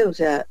voy a hacer, o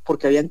sea,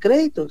 porque habían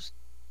créditos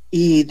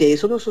y de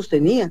eso nos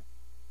sostenía.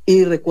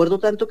 Y recuerdo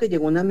tanto que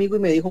llegó un amigo y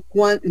me dijo,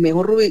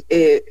 Rubí,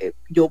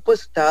 yo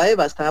pues estaba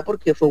devastada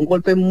porque fue un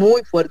golpe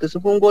muy fuerte.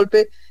 Eso fue un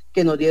golpe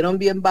que nos dieron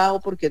bien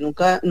bajo porque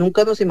nunca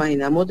nos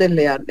imaginamos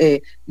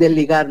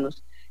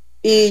desligarnos.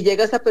 Y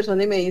llega esta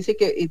persona y me dice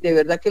que, y de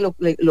verdad que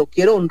lo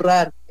quiero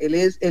honrar. Él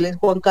es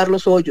Juan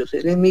Carlos Hoyos,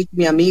 él es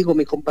mi amigo,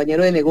 mi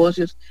compañero de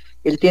negocios.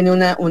 Él tiene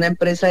una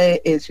empresa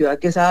en Ciudad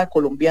Quesada,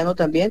 colombiano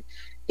también,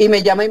 y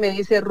me llama y me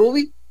dice,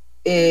 Rubí,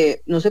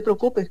 no se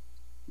preocupe,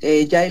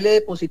 ya ahí le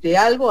deposité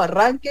algo,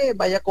 arranque,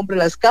 vaya, compre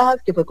las cajas,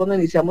 que fue cuando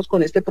iniciamos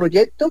con este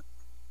proyecto,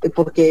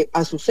 porque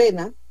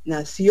Azucena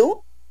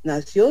nació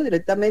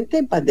directamente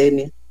en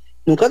pandemia.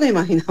 Nunca nos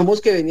imaginamos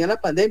que venía la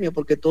pandemia,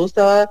 porque todo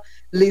estaba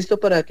listo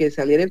para que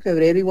saliera en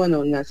febrero, y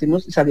bueno,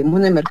 salimos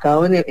en el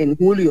mercado en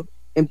julio,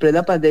 en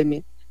plena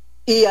pandemia.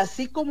 Y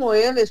así como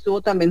él,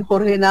 estuvo también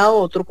Jorge Henao,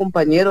 otro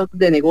compañero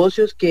de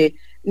negocios, que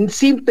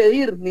sin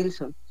pedir,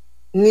 Nilson,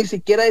 ni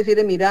siquiera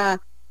decirle,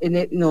 mira,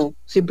 no,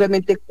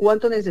 simplemente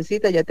cuánto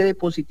necesita, ya te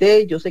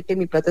deposité, yo sé que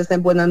mi plata está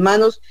en buenas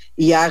manos,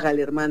 y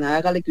hágale, hermana,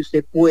 hágale, que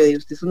usted puede,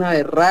 usted es una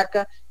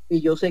berraca,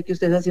 y yo sé que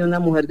usted ha sido una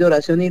mujer de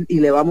oración, y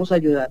le vamos a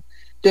ayudar.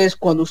 Entonces,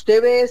 cuando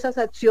usted ve esas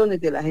acciones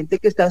de la gente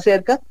que está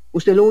cerca,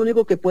 usted lo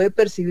único que puede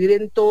percibir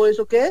en todo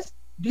eso, ¿qué es?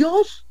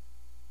 Dios,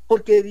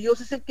 porque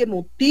Dios es el que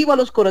motiva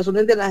los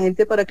corazones de la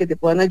gente para que te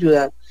puedan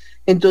ayudar.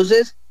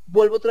 Entonces,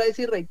 vuelvo otra vez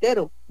y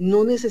reitero,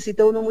 no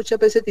necesita uno muchas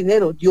veces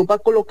dinero. Dios va a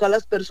colocar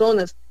las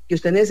personas que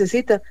usted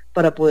necesita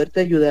para poderte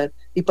ayudar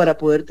y para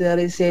poderte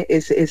dar ese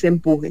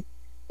empuje.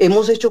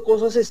 Hemos hecho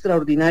cosas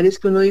extraordinarias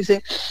que uno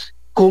dice,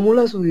 ¿cómo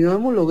las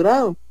hubiéramos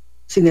logrado?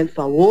 Sin el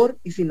favor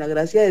y sin la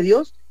gracia de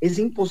Dios es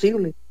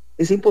imposible,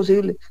 es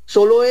imposible.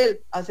 Solo Él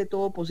hace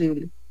todo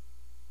posible.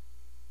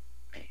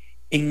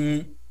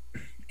 En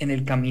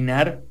el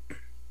caminar,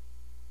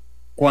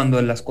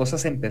 cuando las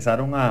cosas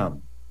empezaron a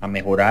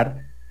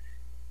mejorar,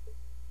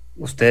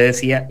 usted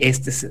decía,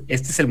 este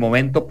es el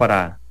momento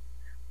para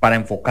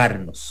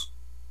enfocarnos.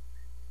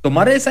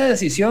 Tomar esa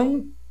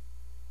decisión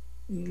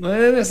no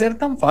debe ser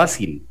tan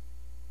fácil.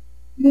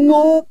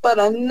 No,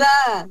 para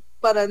nada,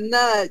 para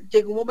nada.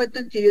 Llegó un momento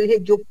en que yo dije,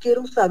 yo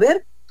quiero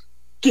saber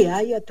qué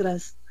hay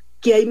atrás,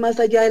 qué hay más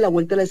allá de la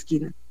vuelta a la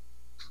esquina.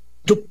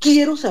 Yo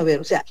quiero saber,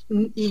 o sea,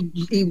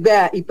 y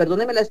vea, y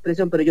perdóneme la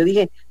expresión, pero yo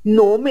dije,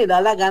 no me da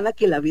la gana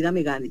que la vida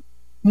me gane.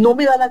 No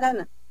me da la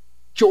gana.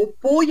 Yo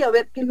voy a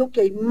ver qué es lo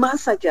que hay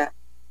más allá.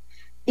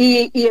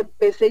 Y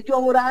empecé yo a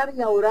orar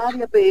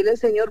y a pedirle al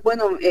Señor,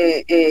 bueno,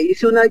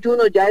 hice un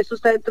ayuno, ya eso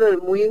está dentro de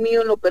muy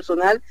mío en lo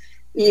personal,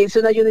 y hice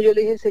un ayuno y yo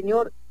le dije,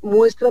 Señor,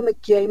 muéstrame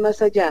qué hay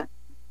más allá.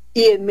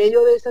 Y en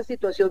medio de esta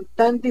situación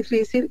tan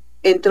difícil,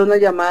 entra una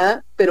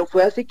llamada, pero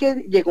fue así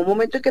que llegó un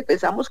momento en que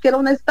pensamos que era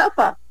una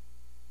estafa.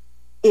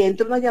 Y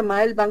entra una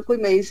llamada del banco y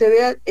me dice,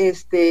 vea,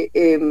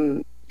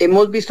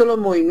 hemos visto los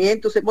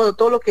movimientos, bueno,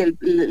 todo lo que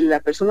la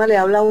persona le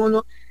habla a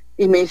uno,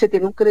 y me dice,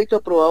 tiene un crédito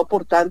aprobado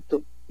por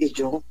tanto. Y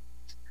yo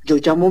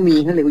llamo a mi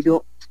hija, le digo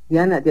yo,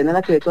 Diana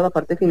la que ve toda la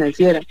parte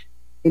financiera,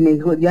 y me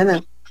dijo,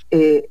 Diana,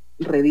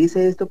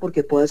 revise esto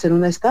porque puede ser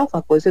una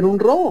estafa, puede ser un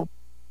robo. O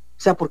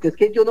sea, porque es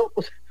que yo no,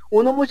 o sea,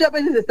 uno muchas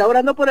veces está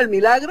orando por el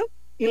milagro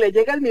y le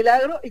llega el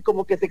milagro y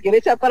como que se quiere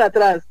echar para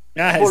atrás.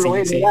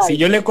 Si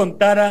yo le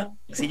contara,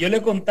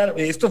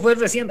 esto fue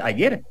recién,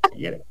 ayer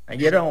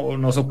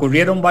nos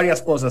ocurrieron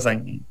varias cosas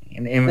en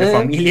mi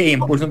familia y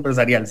Impulso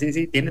Empresarial.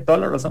 Sí, tiene toda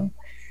la razón.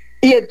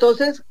 Y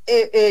entonces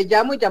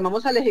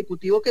llamamos al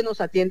ejecutivo que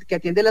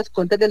atiende las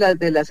cuentas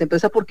de las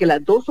empresas, porque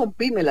las dos son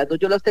pymes, las dos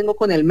yo las tengo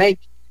con el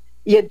make.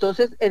 Y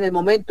entonces en el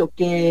momento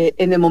que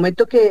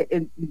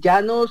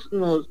ya nos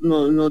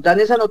dan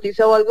esa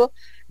noticia o algo,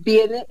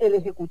 viene el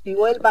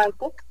ejecutivo del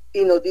banco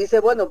y nos dice,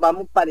 bueno,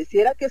 vamos,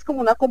 pareciera que es como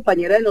una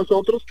compañera de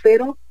nosotros,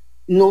 pero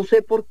no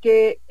sé por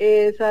qué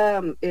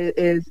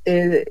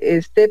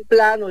este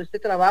plan o este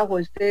trabajo,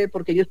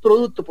 porque ellos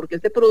producto, porque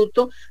este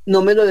producto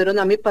no me lo dieron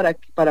a mí para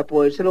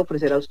podérselo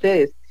ofrecer a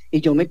ustedes.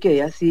 Y yo me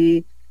quedé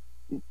así,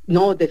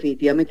 no,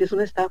 definitivamente es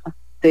una estafa.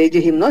 Entonces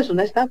dije, no, es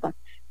una estafa.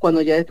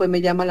 Cuando ya después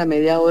me llama a la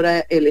media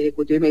hora el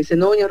ejecutivo y me dice,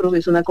 no, doña Rubí,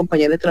 es una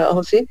compañera de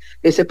trabajo, sí,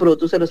 ese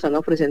producto se lo están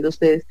ofreciendo a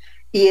ustedes.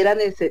 Y vean,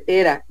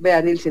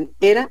 Nielsen,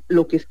 era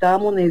lo que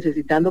estábamos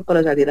necesitando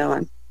para salir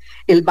avante.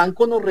 El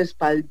banco nos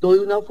respaldó de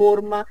una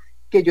forma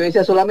que yo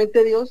decía,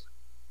 solamente Dios,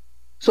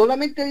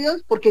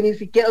 porque ni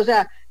siquiera, o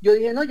sea, yo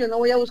dije, no, yo no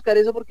voy a buscar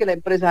eso porque la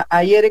empresa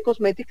AR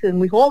Cosmetics es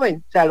muy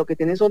joven, o sea, lo que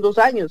tiene son 2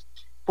 años.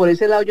 Por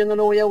ese lado yo no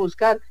lo voy a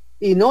buscar.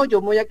 Y no, yo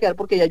me voy a quedar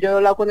porque ya yo he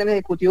hablado con el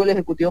ejecutivo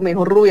me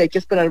dijo, Rubí, hay que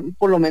esperar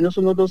por lo menos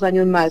unos 2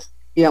 años más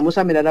y vamos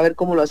a mirar a ver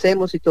cómo lo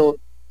hacemos y todo.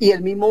 Y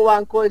el mismo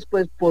banco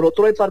después, por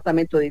otro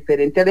departamento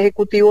diferente al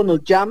ejecutivo,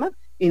 nos llama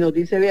y nos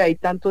dice, ve, hay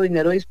tanto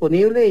dinero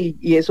disponible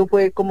y eso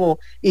fue como,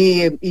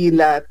 y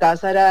la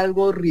tasa era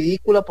algo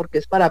ridícula porque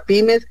es para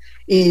pymes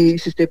y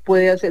si usted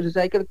puede hacer, usted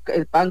sabe que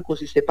el banco,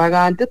 si usted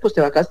paga antes, pues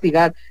te va a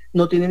castigar,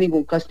 no tiene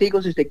ningún castigo,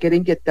 si usted quiere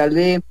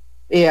inyectarle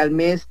al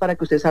mes para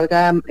que usted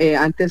salga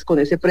antes con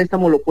ese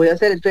préstamo, lo puede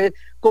hacer. Entonces,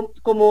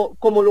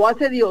 como lo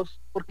hace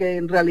Dios, porque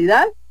en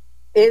realidad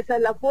esa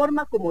es la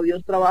forma como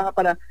Dios trabaja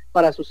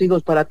para sus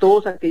hijos, para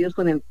todos aquellos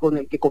con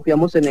el que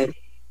confiamos en Él.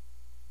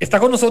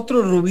 Está con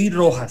nosotros Rubí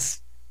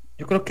Rojas.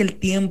 Yo creo que el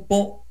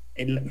tiempo,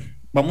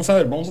 vamos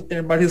a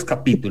tener varios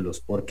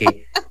capítulos,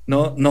 porque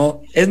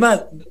no, es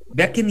más,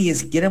 vea que ni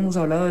siquiera hemos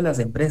hablado de las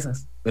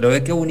empresas, pero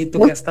ve qué bonito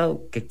que ha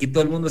estado, que aquí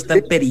todo el mundo está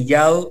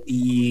emperillado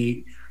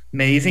y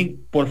me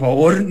dicen, por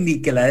favor,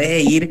 ni que la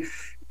deje ir,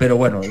 pero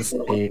bueno,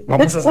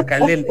 vamos a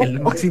sacarle el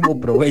máximo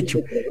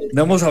provecho.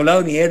 No hemos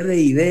hablado ni de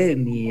R&D,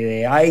 ni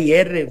de A y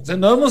R, o sea,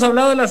 no hemos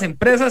hablado de las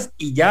empresas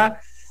y ya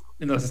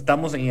nos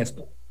estamos en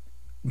esto.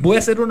 Voy a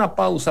hacer una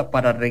pausa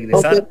para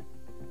regresar.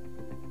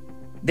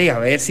 Okay. A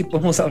ver si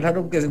podemos hablar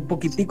aunque sea un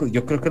poquitico.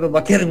 Yo creo que nos va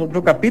a quedar en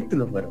otro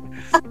capítulo, pero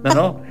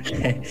no.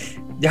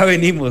 Ya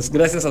venimos.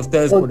 Gracias a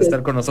ustedes por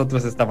estar con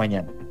nosotros esta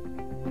mañana.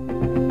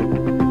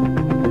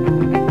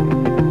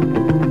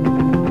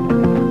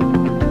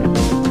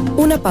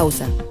 Una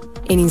pausa.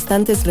 En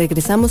instantes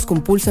regresamos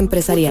con Pulso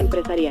Empresarial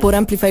por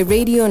Amplify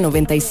Radio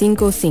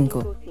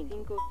 95.5.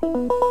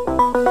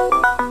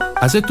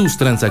 Hace tus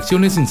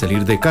transacciones sin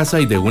salir de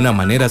casa y de una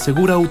manera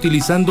segura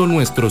utilizando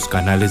nuestros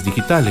canales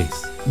digitales.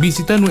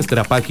 Visita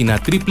nuestra página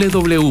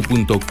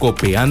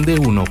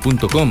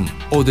www.copeande1.com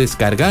o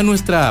descarga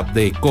nuestra app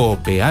de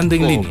Copeande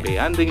en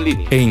línea.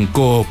 En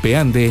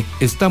Copeande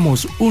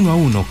estamos uno a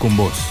uno con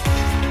vos.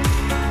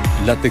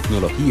 La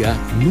tecnología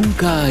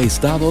nunca ha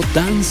estado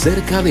tan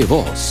cerca de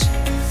vos.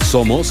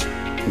 Somos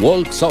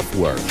Walk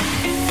Software.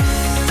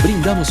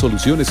 Brindamos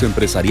soluciones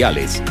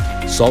empresariales,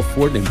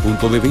 software en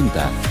punto de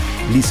venta,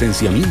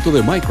 licenciamiento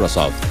de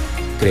Microsoft,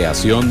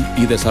 creación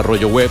y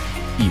desarrollo web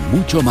y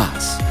mucho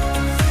más.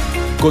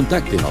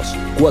 Contáctenos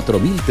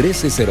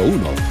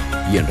 401301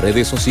 y en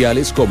redes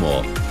sociales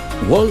como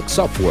Walk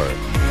Software.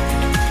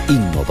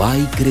 Innova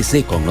y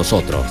crece con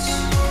nosotros.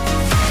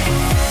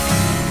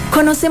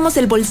 Conocemos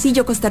el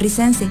bolsillo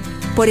costarricense,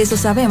 por eso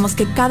sabemos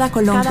que cada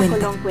colón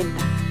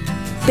cuenta.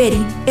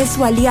 Peri es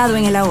su aliado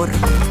en el ahorro.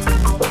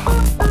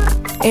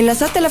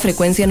 Enlazate a la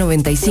frecuencia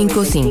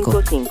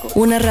 95.5,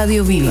 una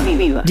radio viva,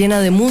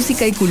 llena de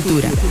música y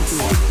cultura.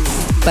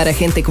 Para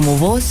gente como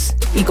vos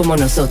y como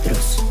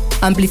nosotros.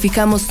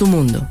 Amplificamos tu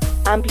mundo.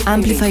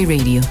 Amplify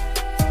Radio.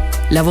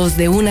 La voz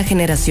de una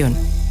generación.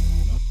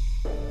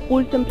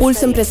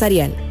 Pulso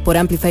Empresarial por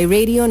Amplify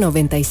Radio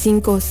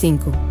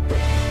 95.5.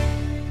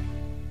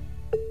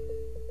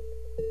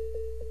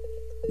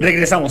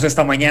 Regresamos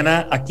esta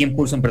mañana aquí en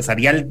Pulso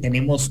Empresarial.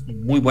 Tenemos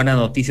muy buenas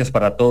noticias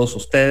para todos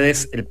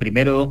ustedes. El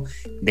primero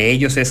de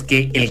ellos es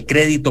que el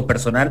crédito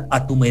personal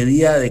a tu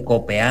medida de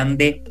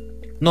Copeande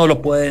no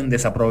lo pueden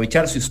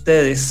desaprovechar si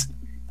ustedes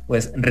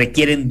pues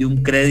requieren de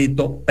un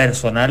crédito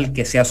personal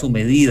que sea a su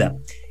medida.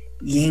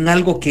 Y en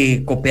algo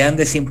que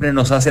Copeande siempre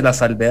nos hace la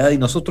salvedad y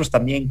nosotros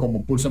también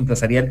como Pulso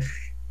Empresarial,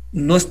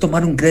 no es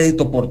tomar un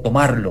crédito por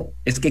tomarlo,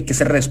 es que hay que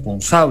ser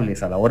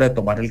responsables a la hora de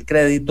tomar el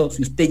crédito.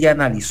 Si usted ya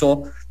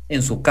analizó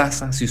en su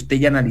casa, si usted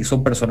ya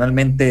analizó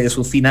personalmente de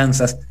sus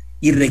finanzas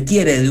y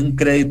requiere de un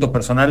crédito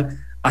personal,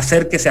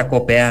 acérquese a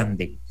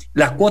Copeande.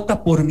 La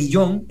cuota por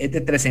millón es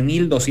de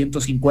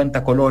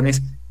 13.250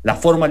 colones, la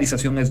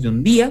formalización es de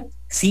un día,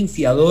 sin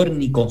fiador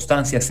ni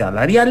constancia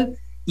salarial,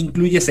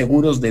 incluye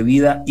seguros de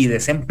vida y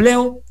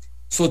desempleo.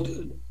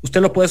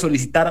 Usted lo puede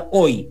solicitar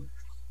hoy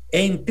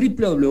en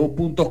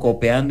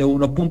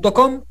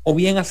www.copeande1.com o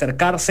bien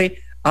acercarse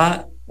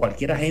a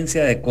cualquier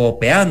agencia de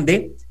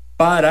Copeande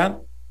para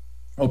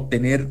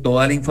obtener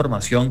toda la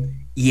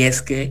información y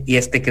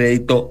este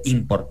crédito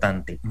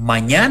importante.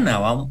 Mañana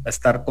vamos a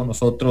estar con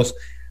nosotros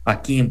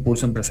aquí en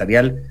Pulso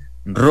Empresarial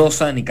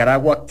Rosa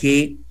Nicaragua,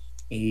 que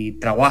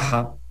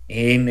trabaja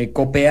en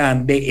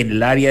COPEANDE en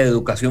el área de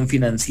educación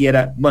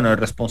financiera, bueno, de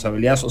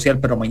responsabilidad social,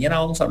 pero mañana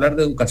vamos a hablar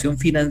de educación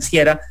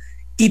financiera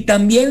y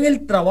también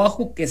el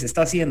trabajo que se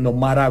está haciendo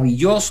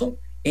maravilloso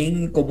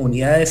en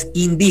comunidades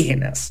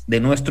indígenas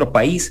de nuestro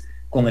país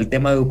con el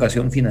tema de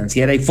educación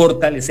financiera y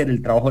fortalecer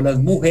el trabajo de las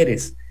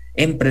mujeres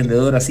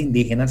emprendedoras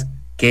indígenas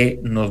que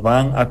nos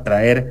van a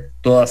traer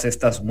todas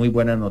estas muy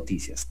buenas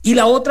noticias. Y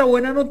la otra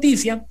buena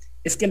noticia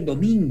es que el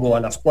domingo a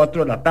las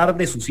 4 de la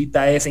tarde su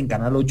cita es en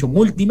Canal 8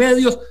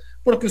 Multimedios,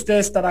 porque usted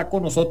estará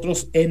con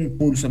nosotros en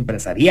Pulso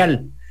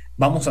Empresarial.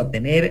 Vamos a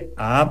tener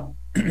a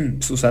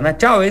Susana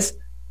Chávez,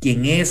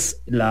 quien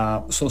es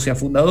la socia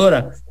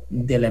fundadora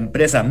de la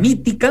empresa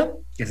Mítica,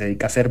 que se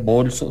dedica a hacer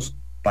bolsos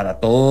para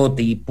todo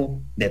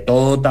tipo, de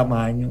todo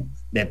tamaño,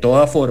 de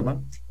toda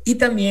forma. Y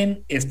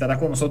también estará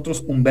con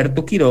nosotros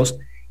Humberto Quirós,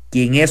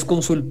 quien es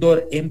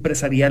consultor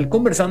empresarial,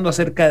 conversando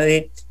acerca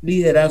de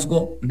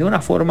liderazgo de una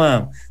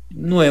forma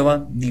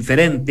nueva,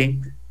 diferente,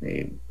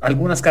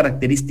 algunas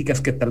características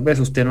que tal vez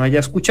usted no haya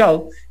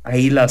escuchado,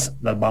 ahí las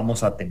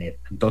vamos a tener.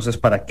 Entonces,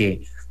 para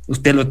que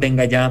usted lo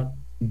tenga ya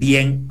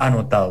bien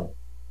anotado.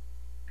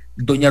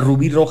 Doña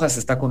Rubí Rojas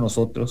está con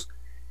nosotros,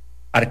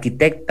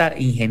 arquitecta,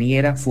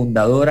 ingeniera,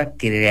 fundadora,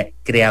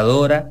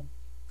 creadora,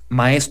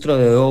 maestro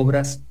de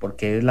obras,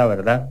 porque es la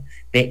verdad,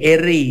 de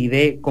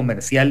R&D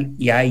Comercial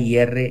y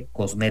AIR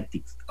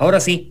Cosmetics. Ahora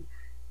sí,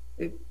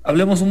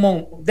 hagamos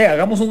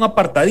un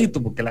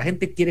apartadito, porque la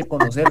gente quiere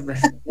conocer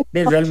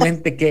de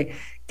realmente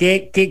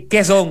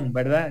qué son,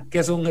 ¿verdad?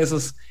 ¿Qué son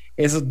esos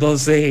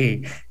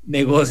 12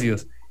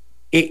 negocios?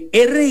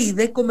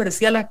 R&D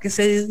Comercial, ¿a qué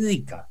se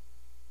dedica?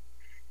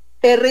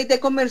 R&D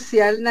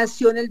Comercial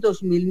nació en el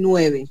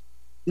 2009.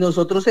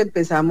 Nosotros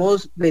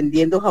empezamos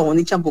vendiendo jabón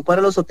y champú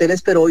para los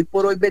hoteles, pero hoy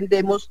por hoy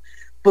vendemos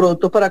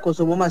productos para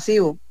consumo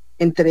masivo.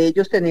 Entre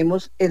ellos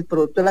tenemos el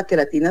producto de la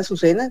queratina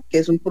azucena, que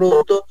es un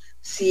producto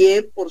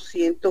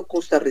 100%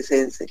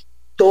 costarricense.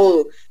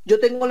 Todo.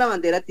 Yo tengo la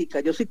bandera tica.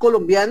 Yo soy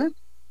colombiana,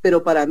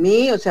 pero para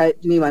mí, o sea,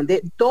 mi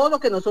bandera, todo lo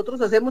que nosotros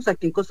hacemos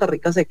aquí en Costa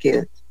Rica se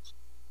queda.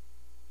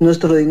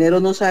 Nuestro dinero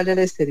no sale al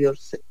exterior,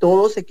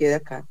 todo se queda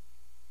acá.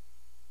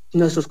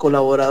 Nuestros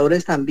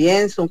colaboradores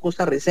también son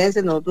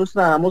costarricenses, nosotros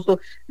trabajamos,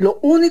 lo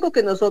único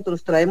que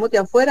nosotros traemos de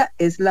afuera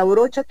es la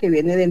brocha que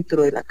viene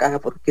dentro de la caja,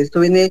 porque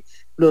esto viene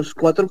los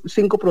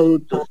 5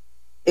 productos,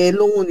 es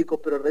lo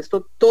único, pero el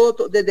resto,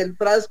 todo desde el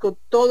frasco,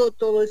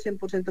 todo es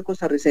 100%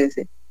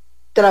 costarricense.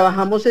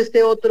 Trabajamos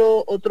este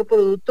otro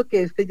producto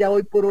que ya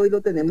hoy por hoy lo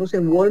tenemos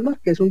en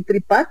Walmart, que es un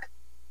tripack,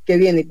 que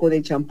viene con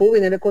el champú,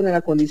 viene con el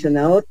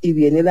acondicionador y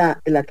viene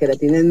la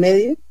queratina en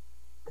medio.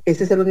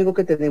 Ese es el único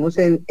que tenemos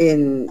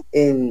en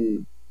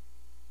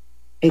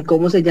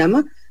 ¿cómo se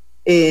llama?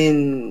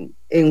 En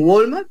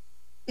Walmart.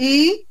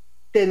 Y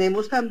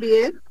tenemos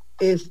también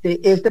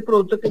este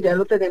producto que ya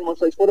lo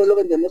tenemos, hoy por hoy lo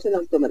vendemos en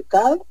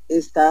automercado,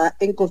 está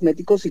en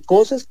Cosméticos y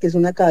Cosas, que es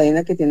una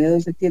cadena que tiene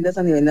 12 tiendas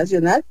a nivel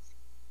nacional,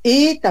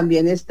 y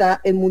también está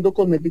en Mundo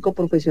Cosmético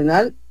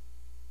Profesional.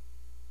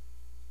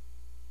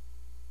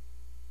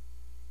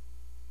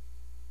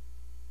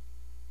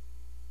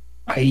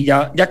 Ahí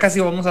ya casi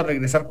vamos a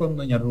regresar con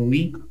doña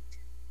Rubí,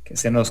 que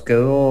se nos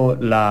quedó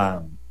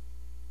la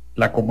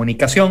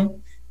comunicación,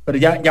 pero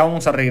ya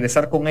vamos a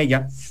regresar con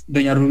ella.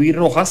 Doña Rubí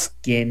Rojas,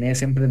 quien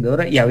es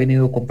emprendedora y ha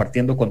venido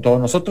compartiendo con todos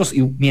nosotros,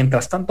 y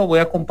mientras tanto voy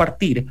a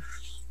compartir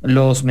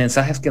los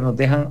mensajes que nos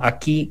dejan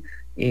aquí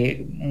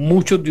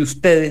muchos de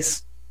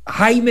ustedes.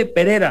 Jaime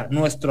Pereira,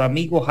 nuestro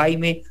amigo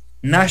Jaime,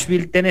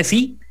 Nashville,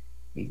 Tennessee,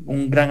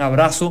 un gran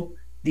abrazo.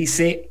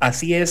 Dice,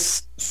 así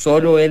es,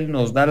 solo Él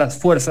nos da las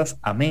fuerzas,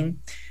 amén.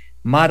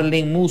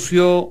 Marlene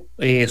Mucio,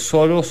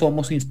 solo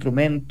somos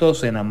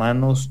instrumentos en las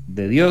manos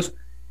de Dios.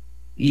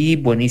 Y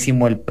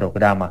buenísimo el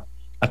programa.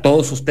 A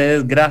todos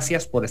ustedes,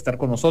 gracias por estar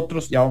con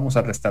nosotros. Ya vamos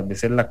a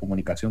restablecer la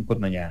comunicación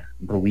con doña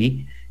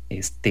Rubí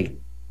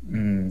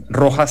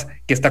Rojas,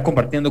 que está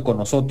compartiendo con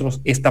nosotros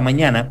esta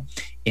mañana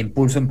en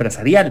Pulso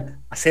Empresarial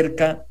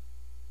acerca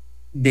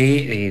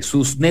de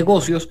sus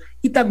negocios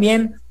y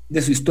también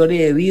de su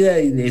historia de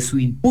vida y de su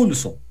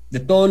impulso, de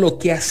todo lo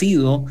que ha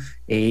sido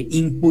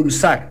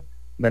impulsar,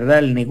 ¿verdad?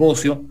 El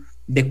negocio,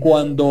 de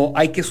cuando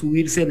hay que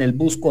subirse en el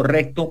bus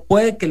correcto.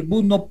 Puede que el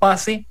bus no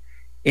pase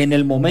en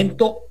el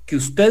momento que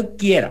usted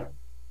quiera.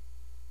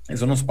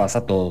 Eso nos pasa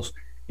a todos.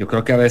 Yo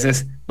creo que a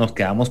veces nos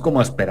quedamos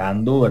como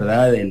esperando,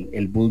 ¿verdad?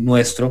 El bus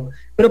nuestro,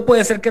 pero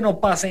puede ser que no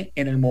pase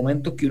en el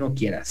momento que uno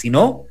quiera. Si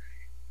no,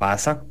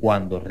 pasa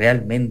cuando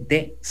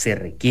realmente se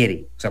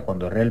requiere, o sea,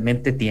 cuando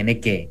realmente tiene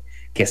que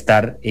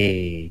estar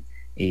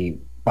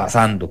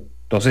pasando.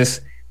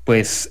 Entonces,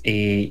 pues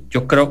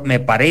yo creo, me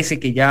parece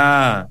que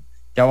ya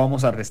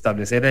vamos a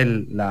restablecer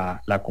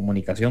la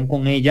comunicación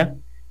con ella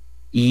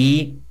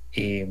y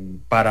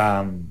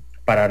para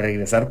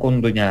regresar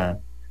con doña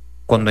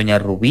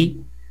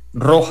Rubí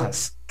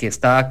Rojas, que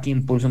está aquí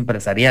en Pulso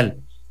Empresarial.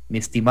 Mi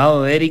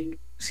estimado Eric,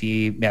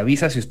 si me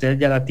avisa si ustedes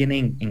ya la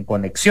tienen en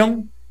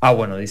conexión.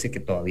 Bueno, dice que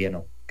todavía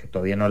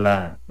no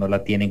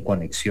la tiene en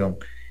conexión,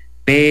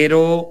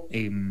 pero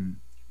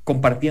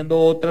compartiendo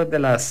otras de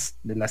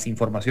las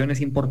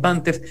informaciones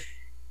importantes.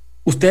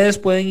 Ustedes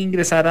pueden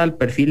ingresar al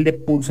perfil de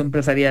Pulso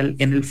Empresarial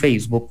en el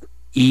Facebook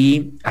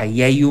y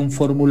ahí hay un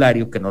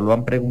formulario que nos lo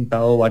han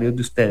preguntado varios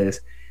de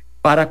ustedes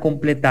para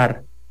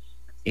completar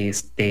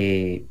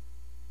si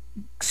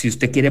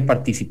usted quiere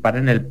participar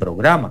en el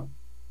programa.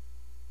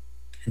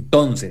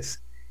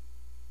 Entonces,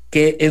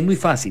 que es muy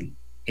fácil.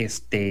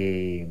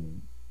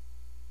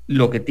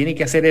 Lo que tiene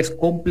que hacer es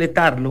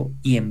completarlo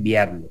y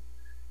enviarlo,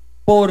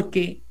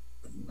 porque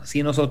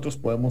así nosotros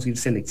podemos ir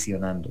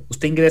seleccionando.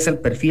 Usted ingresa al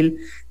perfil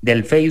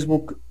del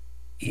Facebook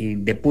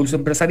de Pulso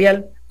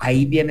Empresarial,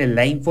 ahí viene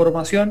la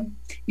información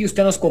y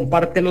usted nos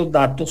comparte los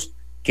datos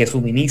que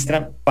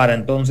suministran para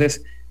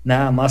entonces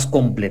nada más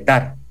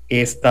completar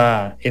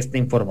esta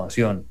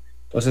información.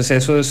 Entonces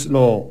eso es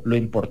lo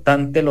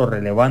importante, lo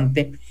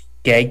relevante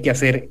que hay que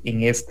hacer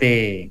en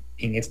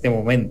este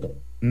momento.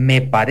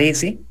 Me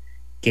parece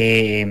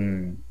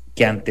que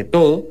ante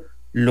todo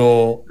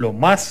lo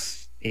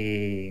más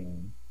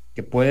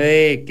que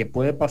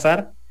puede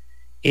pasar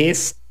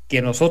es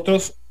que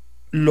nosotros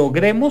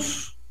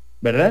logremos,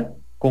 ¿verdad?,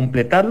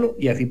 completarlo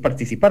y así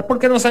participar,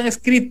 porque nos han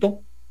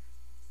escrito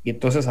y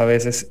entonces a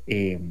veces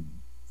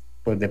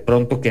pues de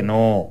pronto que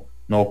no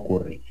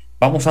ocurre.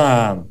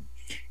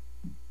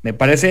 Me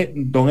parece,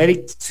 don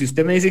Eric, si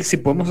usted me dice si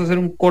podemos hacer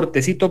un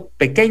cortecito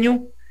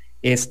pequeño,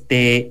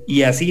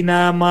 y así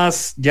nada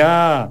más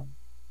ya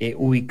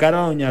ubicar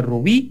a doña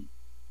Rubí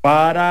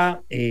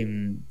para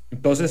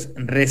entonces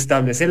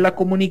restablecer la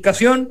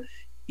comunicación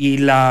y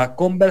la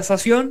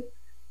conversación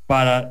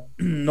para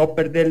no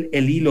perder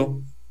el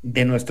hilo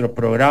de nuestro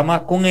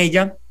programa con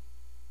ella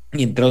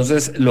y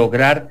entonces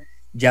lograr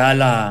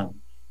ya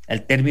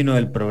el término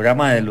del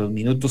programa de los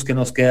minutos que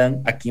nos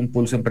quedan aquí en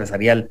Pulso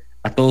Empresarial.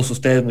 A todos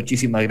ustedes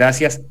muchísimas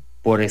gracias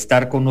por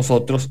estar con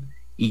nosotros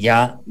y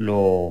ya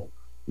lo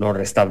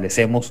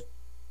restablecemos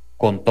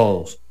con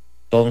todos.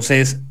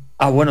 Entonces,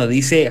 bueno,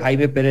 dice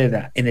Jaime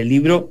Pereira, en el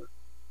libro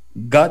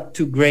Got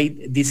to Great,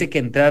 dice que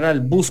entrar al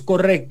bus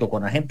correcto,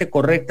 con la gente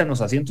correcta, en los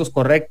asientos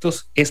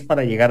correctos, es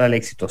para llegar al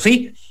éxito.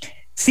 Sí,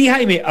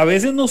 Jaime, a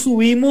veces nos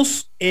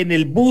subimos en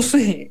el bus,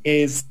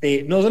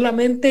 no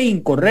solamente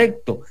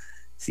incorrecto,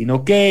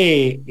 sino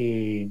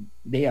que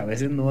a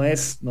veces no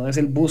es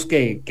el bus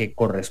que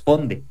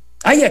corresponde.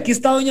 Ay, aquí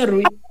está doña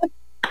Rubí.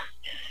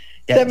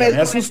 Se me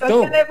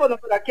asustó el teléfono,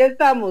 pero aquí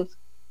estamos.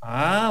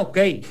 Ok,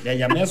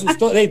 ya me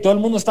asustó. Todo el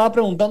mundo estaba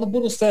preguntando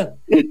por usted.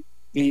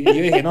 Y yo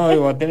dije, no,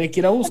 voy a tener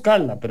que ir a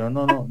buscarla, pero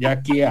no, ya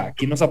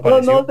aquí nos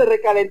apareció. No, se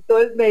recalentó,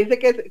 me dice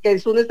que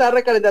el Zoom estaba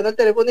recalentando el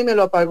teléfono y me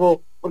lo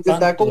apagó, porque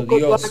está con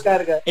toda la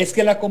carga. Es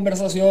que la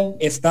conversación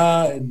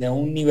está de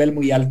un nivel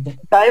muy alto.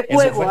 Está de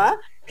fuego, ¿ah?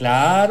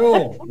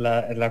 Claro,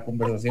 la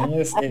conversación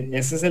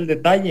ese es el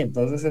detalle,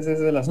 entonces ese es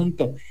el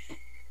asunto.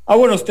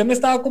 Bueno, usted me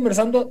estaba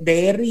conversando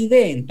de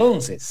R&D,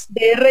 entonces.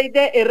 De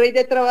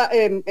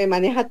R&D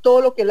maneja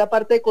todo lo que es la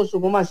parte de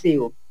consumo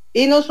masivo.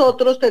 Y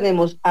nosotros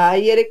tenemos a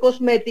AIR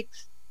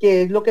Cosmetics,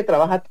 que es lo que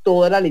trabaja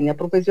toda la línea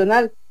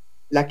profesional,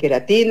 la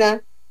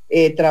queratina,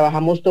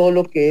 trabajamos todo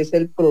lo que es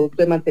el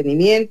producto de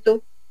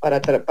mantenimiento, para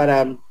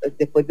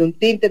después de un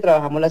tinte,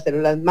 trabajamos las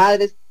células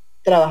madres,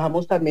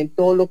 trabajamos también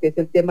todo lo que es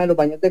el tema de los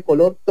baños de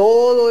color,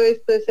 todo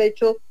esto es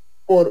hecho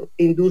por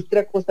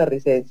industria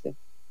costarricense.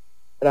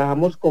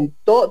 Trabajamos con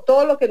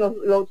todo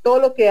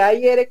lo que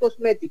AIR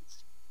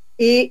Cosmetics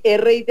y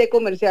R&D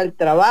Comercial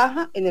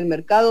trabaja en el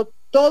mercado.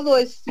 Todo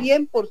es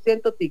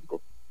 100%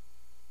 tico.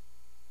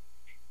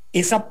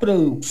 Esa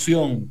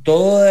producción,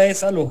 toda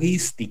esa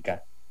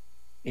logística,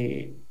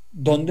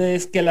 ¿dónde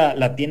es que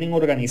la tienen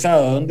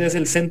organizada? ¿Dónde es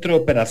el centro de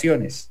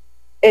operaciones?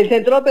 El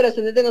centro de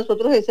operaciones de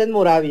nosotros es en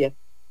Moravia,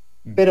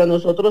 pero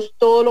nosotros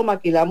todo lo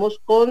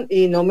maquilamos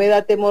y no me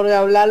da temor de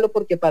hablarlo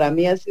porque para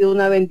mí ha sido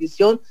una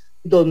bendición.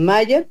 Don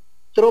Mayer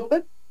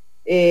Tropper,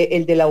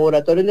 el de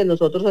laboratorio donde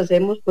nosotros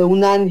hacemos, fue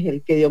un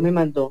ángel que Dios me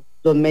mandó.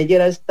 Don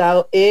Meyer ha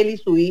estado, él y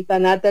su hija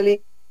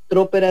Natalie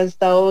Tropper han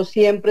estado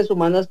siempre, su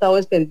mano ha estado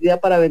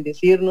extendida para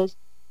bendecirnos,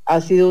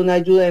 ha sido una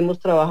ayuda, hemos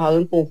trabajado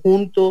en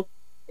conjunto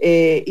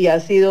y ha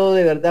sido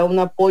de verdad un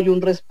apoyo,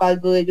 un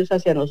respaldo de ellos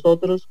hacia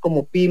nosotros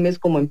como pymes,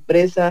 como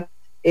empresa,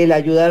 el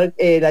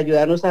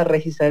ayudarnos a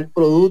registrar el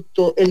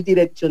producto, el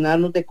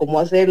direccionarnos de cómo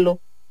hacerlo.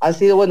 Ha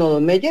sido, bueno,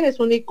 Don Meyer es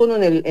un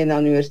ícono en la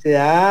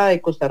Universidad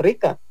de Costa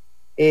Rica.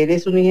 Él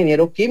es un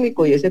ingeniero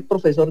químico y es el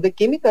profesor de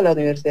química de la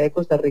Universidad de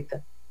Costa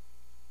Rica.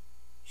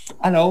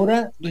 A la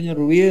hora, doña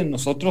Rubí, de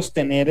nosotros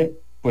tener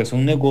pues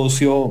un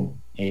negocio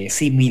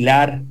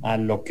similar a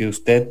lo que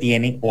usted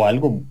tiene o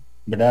algo,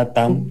 ¿verdad?,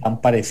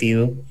 tan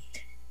parecido,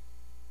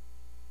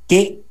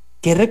 ¿qué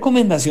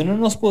recomendaciones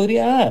nos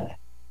podría dar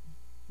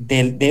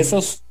de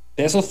esos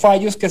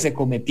fallos que se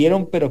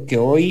cometieron, pero que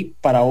hoy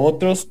para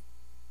otros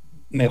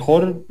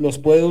mejor los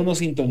puede uno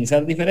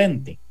sintonizar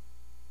diferente?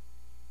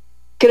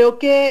 Creo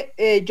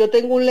que yo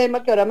tengo un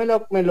lema que ahora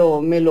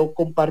me lo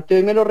compartió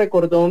y me lo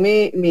recordó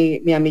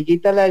mi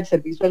amiguita, la del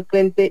servicio al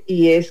cliente,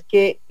 y es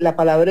que la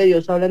palabra de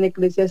Dios habla en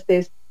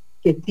Eclesiastés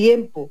que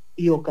tiempo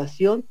y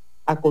ocasión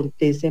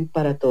acontecen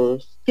para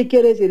todos. ¿Qué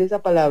quiere decir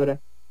esa palabra?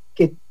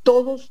 Que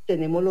todos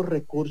tenemos los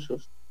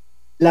recursos.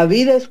 La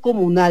vida es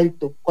como un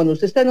alto. Cuando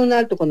usted está en un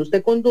alto, cuando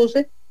usted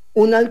conduce,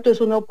 un alto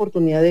es una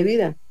oportunidad de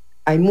vida.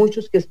 Hay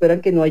muchos que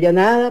esperan que no haya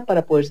nada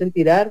para poderse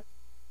tirar.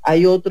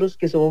 Hay otros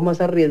que somos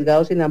más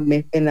arriesgados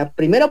en la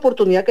primera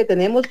oportunidad que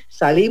tenemos,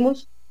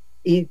 salimos,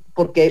 y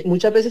porque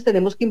muchas veces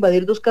tenemos que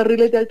invadir 2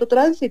 carriles de alto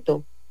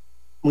tránsito.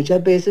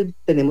 Muchas veces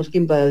tenemos que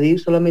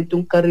invadir solamente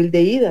un carril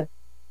de ida.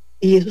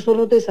 Y esos son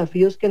los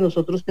desafíos que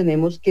nosotros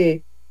tenemos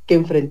que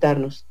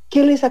enfrentarnos.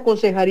 ¿Qué les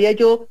aconsejaría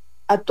yo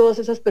a todas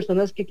esas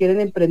personas que quieren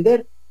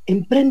emprender?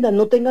 Emprendan,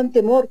 no tengan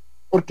temor,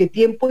 porque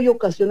tiempo y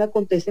ocasión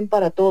acontecen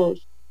para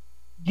todos.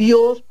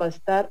 Dios va a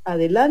estar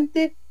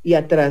adelante y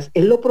atrás.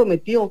 Él lo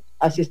prometió,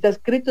 así está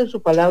escrito en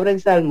su palabra en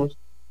Salmos,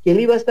 que Él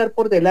iba a estar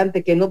por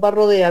delante, que Él nos va a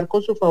rodear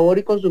con su favor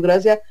y con su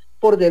gracia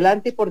por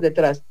delante y por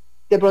detrás.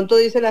 De pronto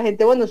dice la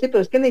gente, bueno, sí,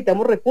 pero es que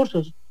necesitamos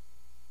recursos.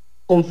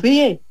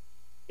 Confíe,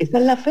 esa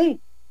es la fe,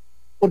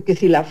 porque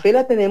si la fe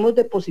la tenemos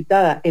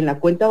depositada en la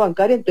cuenta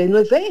bancaria, entonces no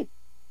es fe.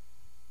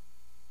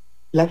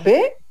 La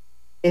fe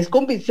es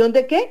convicción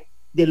 ¿de qué?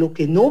 De lo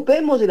que no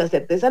vemos, de la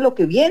certeza de lo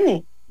que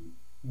viene.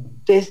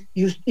 Entonces,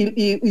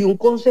 y un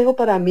consejo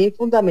para mí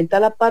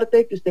fundamental, aparte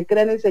de que usted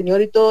crea en el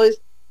Señor y todo,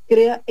 es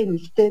crea en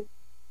usted,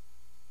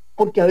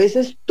 porque a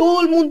veces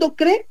todo el mundo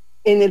cree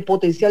en el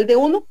potencial de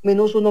uno,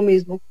 menos uno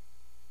mismo,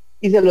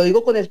 y se lo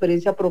digo con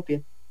experiencia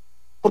propia,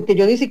 porque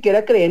yo ni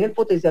siquiera creía en el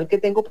potencial que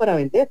tengo para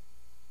vender.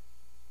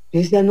 Yo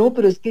decía, no,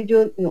 pero es que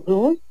yo,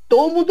 no,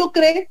 todo el mundo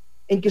cree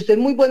en que usted es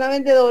muy buena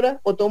vendedora,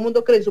 o todo el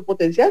mundo cree en su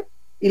potencial,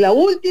 y la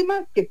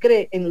última que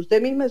cree en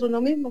usted misma es uno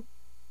mismo.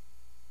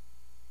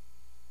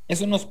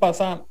 Eso nos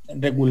pasa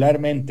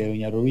regularmente,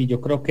 doña Rubí. Yo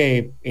creo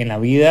que en la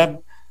vida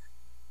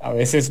a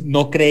veces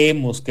no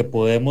creemos que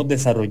podemos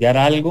desarrollar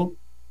algo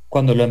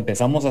cuando lo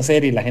empezamos a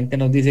hacer y la gente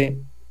nos dice,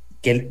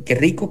 qué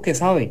rico que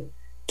sabe,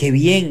 qué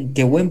bien,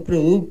 qué buen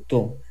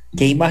producto,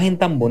 qué imagen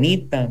tan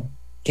bonita,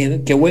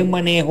 qué buen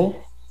manejo.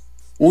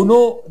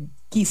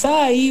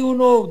 Quizá ahí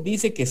uno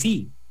dice que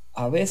sí,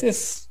 a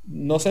veces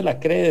no se la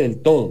cree del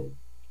todo,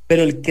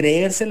 pero el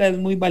creérsela es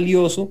muy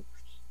valioso,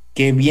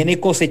 que viene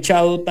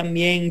cosechado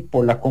también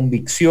por la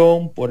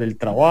convicción, por el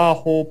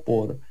trabajo,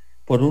 por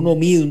uno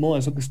mismo,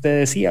 eso que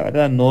usted decía,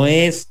 ¿verdad? No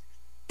es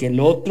que el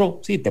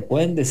otro, sí, te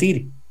pueden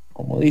decir,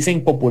 como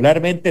dicen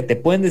popularmente, te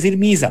pueden decir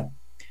misa,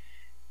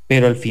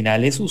 pero al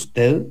final es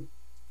usted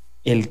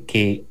el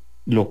que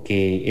lo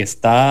que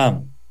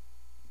está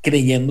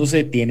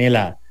creyéndose tiene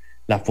la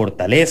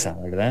fortaleza,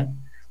 ¿verdad?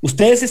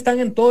 Ustedes están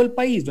en todo el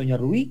país, doña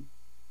Rubí.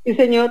 Sí,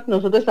 señor,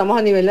 nosotros estamos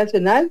a nivel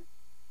nacional.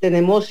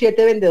 Tenemos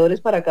 7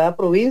 vendedores para cada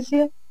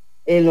provincia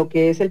en lo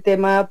que es el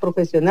tema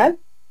profesional,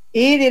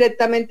 y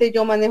directamente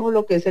yo manejo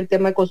lo que es el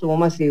tema de consumo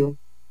masivo.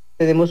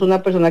 Tenemos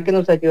una persona que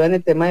nos ayuda en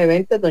el tema de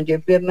ventas, don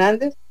Jeffrey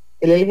Hernández.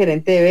 Él es el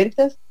gerente de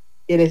ventas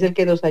y él es el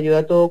que nos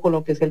ayuda todo con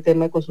lo que es el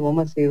tema de consumo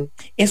masivo.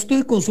 Esto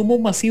de consumo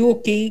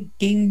masivo, ¿qué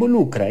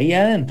involucra ahí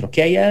adentro?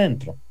 ¿Qué hay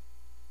adentro?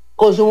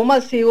 Consumo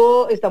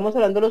masivo, estamos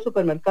hablando de los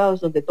supermercados,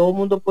 donde todo el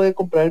mundo puede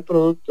comprar el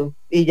producto,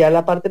 y ya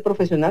la parte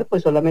profesional,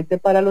 pues solamente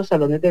para los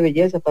salones de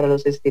belleza, para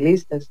los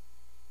estilistas.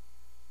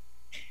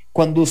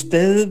 Cuando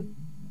usted,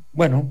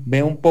 bueno,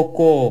 ve un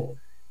poco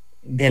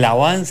del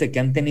avance que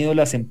han tenido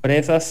las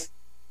empresas,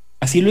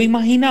 ¿así lo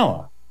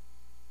imaginaba?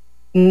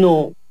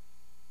 No.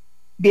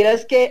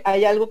 Vieras que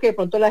hay algo que de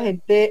pronto la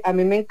gente, a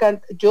mí me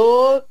encanta,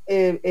 yo,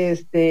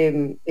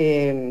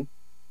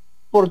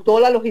 por toda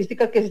la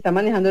logística que se está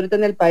manejando ahorita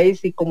en el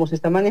país y cómo se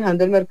está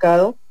manejando el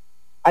mercado,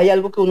 hay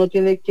algo que uno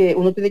tiene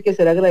que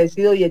ser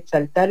agradecido y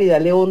exaltar y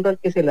darle honra al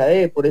que se la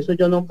debe. Por eso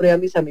yo nombré a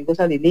mis amigos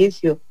al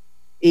inicio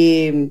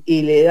y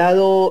le he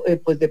dado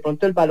pues de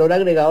pronto el valor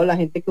agregado a la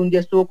gente que un día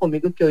estuvo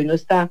conmigo y que hoy no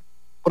está,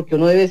 porque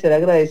uno debe ser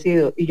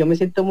agradecido, y yo me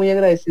siento muy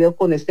agradecido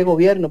con este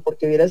gobierno,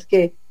 porque vieras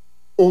que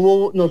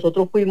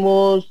nosotros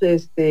fuimos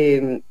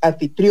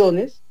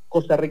anfitriones.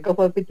 Costa Rica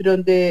fue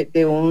anfitrión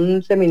de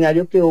un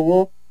seminario que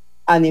hubo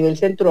a nivel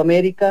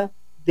Centroamérica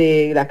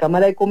de la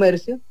Cámara de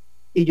Comercio,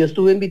 y yo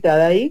estuve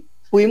invitada ahí.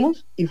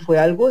 Fuimos y fue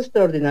algo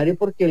extraordinario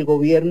porque el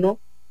gobierno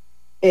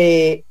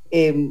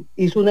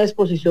hizo una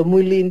exposición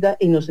muy linda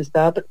y nos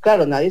estaba,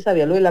 claro, nadie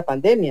sabía lo de la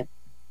pandemia,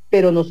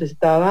 pero nos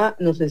estaba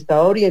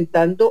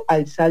orientando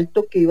al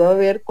salto que iba a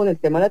haber con el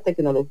tema de la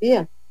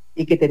tecnología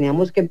y que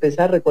teníamos que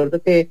empezar.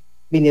 Recuerdo que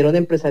vinieron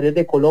empresarios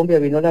de Colombia,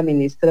 vino la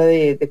ministra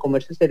de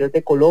Comercio Exterior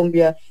de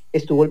Colombia,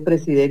 estuvo el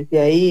presidente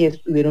ahí,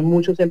 estuvieron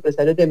muchos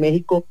empresarios de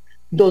México,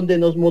 donde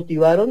nos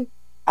motivaron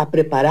a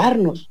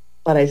prepararnos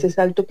para ese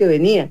salto que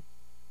venía.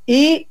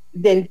 Y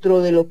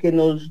dentro de lo que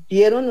nos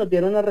dieron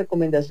las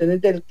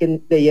recomendaciones de que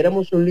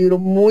leyéramos un libro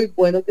muy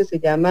bueno que se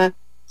llama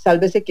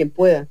Sálvese quien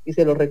pueda, y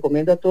se lo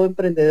recomiendo a todo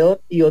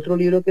emprendedor, y otro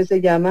libro que se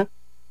llama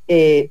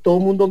Todo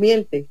mundo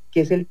miente,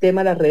 que es el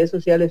tema de las redes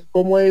sociales,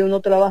 cómo debe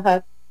uno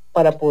trabajar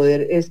para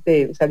poder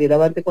salir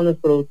adelante con los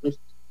productos.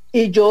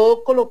 Y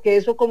yo coloqué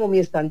eso como mi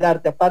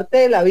estandarte, aparte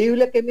de la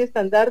Biblia, que es mi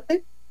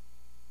estandarte,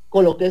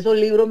 coloqué esos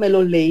libros, me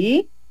los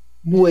leí,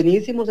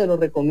 buenísimos, se los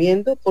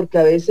recomiendo, porque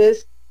a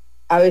veces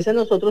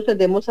nosotros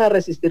tendemos a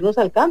resistirnos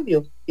al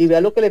cambio, y vea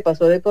lo que le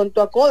pasó de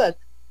pronto a Kodak.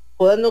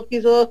 Kodak no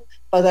quiso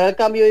pasar al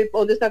cambio, y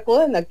 ¿dónde está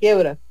Kodak? En la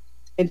quiebra.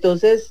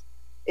 Entonces,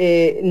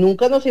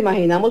 nunca nos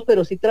imaginamos,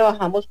 pero sí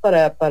trabajamos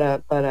para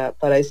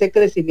ese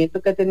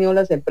crecimiento que ha tenido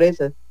las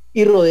empresas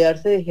y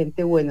rodearse de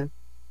gente buena,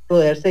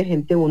 rodearse de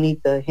gente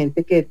bonita, de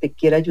gente que te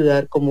quiera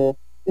ayudar, como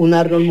un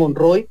Arnold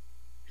Monroy,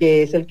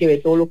 que es el que ve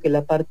todo lo que es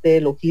la parte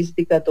de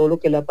logística, todo lo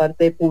que es la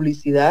parte de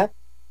publicidad,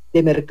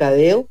 de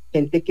mercadeo,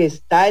 gente que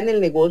está en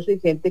el negocio y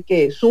gente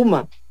que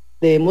suma.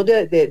 Debemos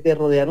de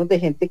rodearnos de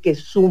gente que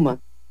suma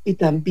y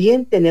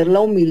también tener la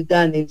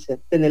humildad, Nelson,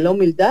 tener la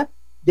humildad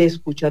de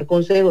escuchar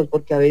consejos,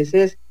 porque a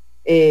veces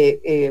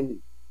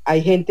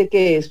hay gente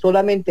que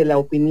solamente la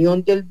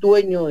opinión del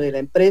dueño de la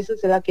empresa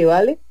es la que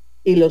vale,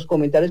 y los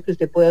comentarios que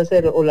usted pueda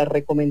hacer o las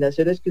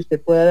recomendaciones que usted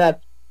pueda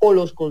dar o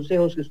los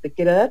consejos que usted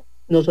quiera dar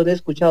no son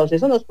escuchados.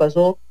 Eso nos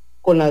pasó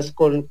con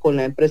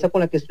la empresa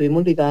con la que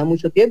estuvimos ligada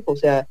mucho tiempo. O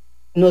sea,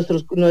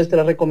 nuestras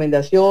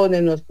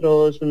recomendaciones,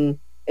 nuestras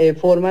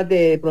formas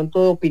de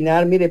pronto de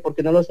opinar, mire, ¿por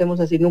qué no lo hacemos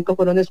así? Nunca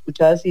fueron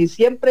escuchadas y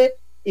siempre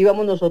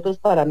íbamos nosotros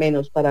para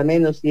menos,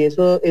 y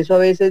eso a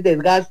veces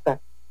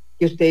desgasta,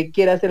 que usted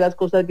quiera hacer las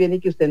cosas bien y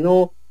que usted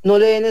no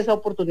le den esa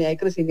oportunidad de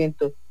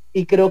crecimiento.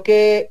 Y creo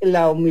que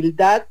la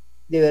humildad,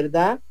 de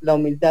verdad, la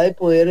humildad de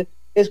poder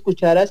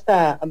escuchar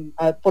hasta,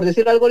 por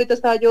decir algo,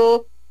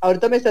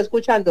 ahorita me está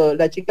escuchando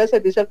la chica de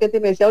servicio al cliente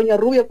y me decía, doña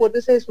Rubia,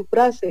 acuérdese de su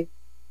frase,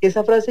 que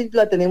esa frase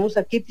la tenemos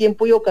aquí,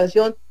 tiempo y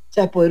ocasión. O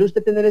sea, poder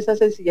usted tener esa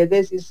sencillez de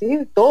decir, sí,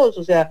 todos,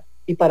 o sea,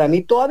 y para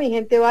mí toda mi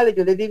gente vale.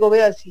 Yo les digo,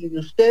 vea, sin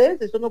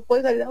ustedes esto no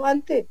puede salir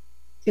adelante,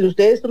 sin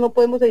ustedes esto no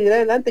podemos seguir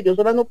adelante, yo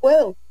sola no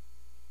puedo.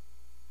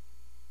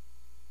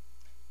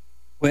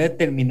 Puede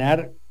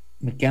terminar,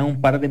 me quedan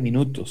un par de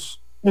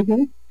minutos.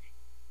 Uh-huh.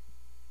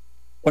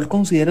 ¿Cuál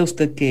considera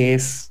usted que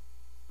es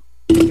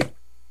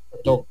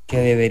lo que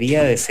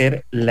debería de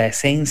ser la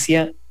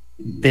esencia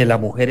de la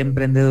mujer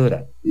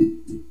emprendedora?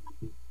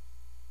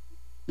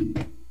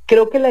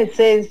 Creo que la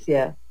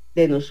esencia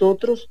de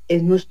nosotros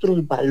es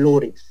nuestros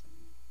valores.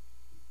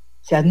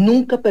 O sea,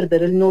 nunca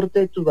perder el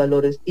norte de tus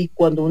valores. Y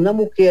cuando una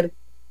mujer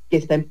que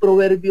está en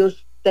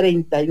Proverbios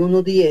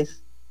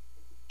 31:10,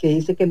 que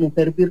dice que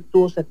mujer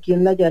virtuosa,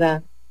 ¿quién la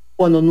hallará?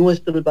 Cuando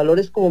nuestros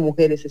valores como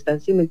mujeres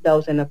están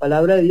cimentados en la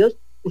palabra de Dios,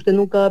 usted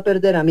nunca va a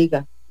perder,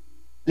 amiga.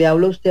 Le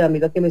hablo a usted,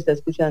 amiga que me está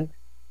escuchando.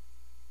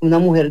 Una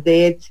mujer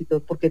de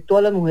éxito, porque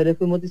todas las mujeres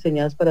fuimos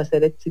diseñadas para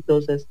ser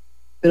exitosas.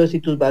 Pero si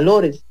tus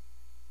valores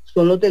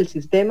son los del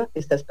sistema,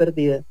 estás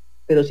perdida.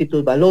 Pero si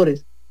tus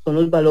valores son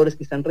los valores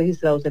que están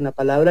registrados en la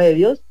palabra de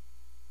Dios,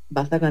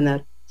 vas a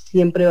ganar.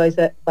 Siempre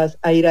vas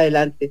a ir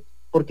adelante,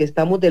 porque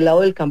estamos del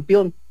lado del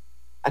campeón,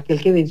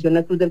 aquel que venció en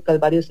la cruz del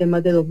Calvario hace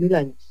más de 2000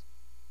 años.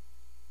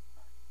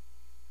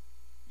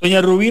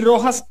 Doña Rubí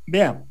Rojas,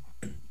 vea,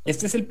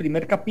 este es el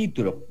primer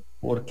capítulo,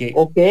 porque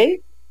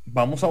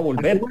vamos a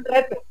volver.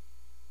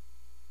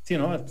 Sí,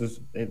 ¿no?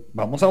 Entonces,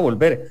 vamos a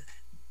volver.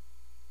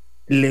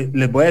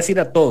 Les voy a decir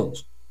a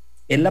todos,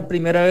 es la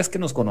primera vez que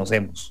nos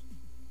conocemos.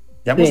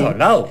 Ya hemos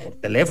hablado por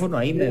teléfono,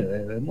 ahí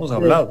hemos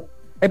hablado.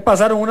 Ahí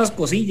pasaron unas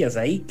cosillas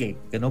ahí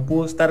que no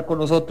pudo estar con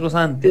nosotros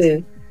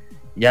antes.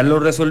 Ya lo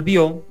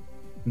resolvió,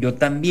 yo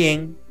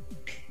también.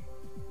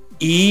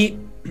 Y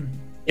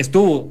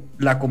estuvo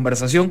la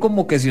conversación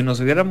como que si nos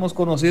hubiéramos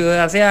conocido de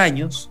hace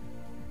años,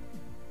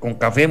 con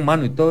café en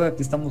mano y todo.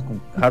 Aquí estamos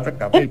con jarra de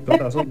café y todo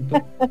el asunto.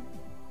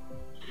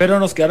 Pero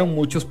nos quedaron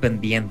muchos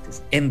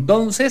pendientes.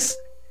 Entonces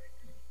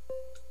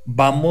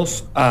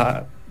vamos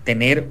a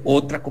tener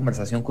otra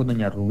conversación con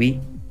doña Rubí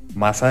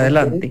más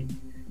adelante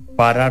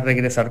para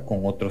regresar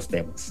con otros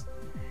temas.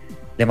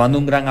 Le mando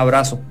un gran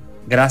abrazo.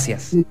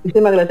 Gracias.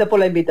 Muchísimas gracias por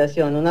la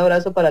invitación. Un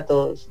abrazo para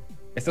todos.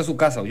 Esta es su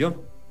casa,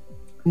 ¿oyó?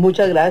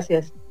 Muchas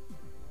gracias.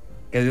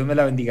 Que Dios me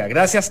la bendiga.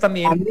 Gracias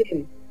también.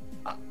 Amén.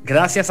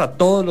 Gracias a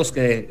todos los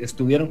que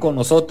estuvieron con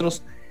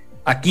nosotros.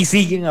 Aquí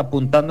siguen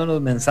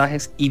apuntándonos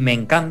mensajes y me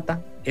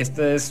encanta.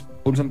 Este es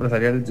Pulso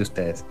Empresarial de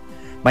ustedes.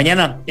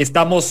 Mañana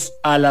estamos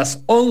a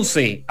las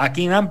 11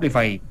 aquí en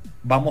Amplify.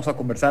 Vamos a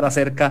conversar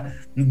acerca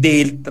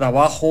del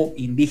trabajo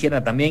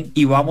indígena también,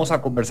 y vamos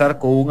a conversar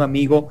con un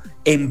amigo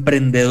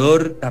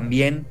emprendedor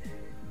también,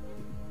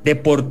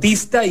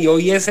 deportista, y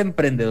hoy es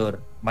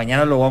emprendedor.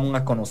 Mañana lo vamos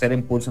a conocer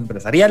en Pulso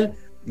Empresarial.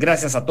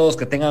 Gracias a todos,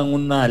 que tengan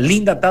una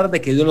linda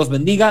tarde, que Dios los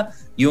bendiga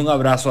y un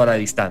abrazo a la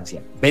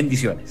distancia.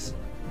 Bendiciones.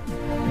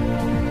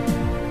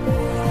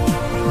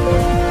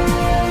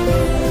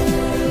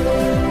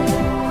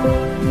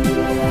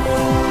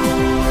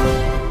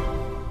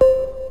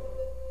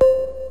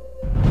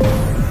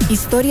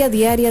 Historia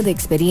diaria de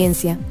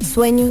experiencia,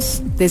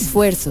 sueños, de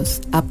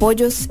esfuerzos,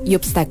 apoyos y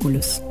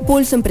obstáculos.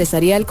 Pulso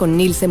Empresarial con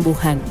Nilsen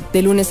Buján,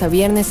 de lunes a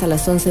viernes a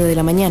las 11 de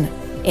la mañana,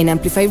 en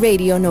Amplify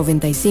Radio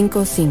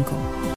 95.5.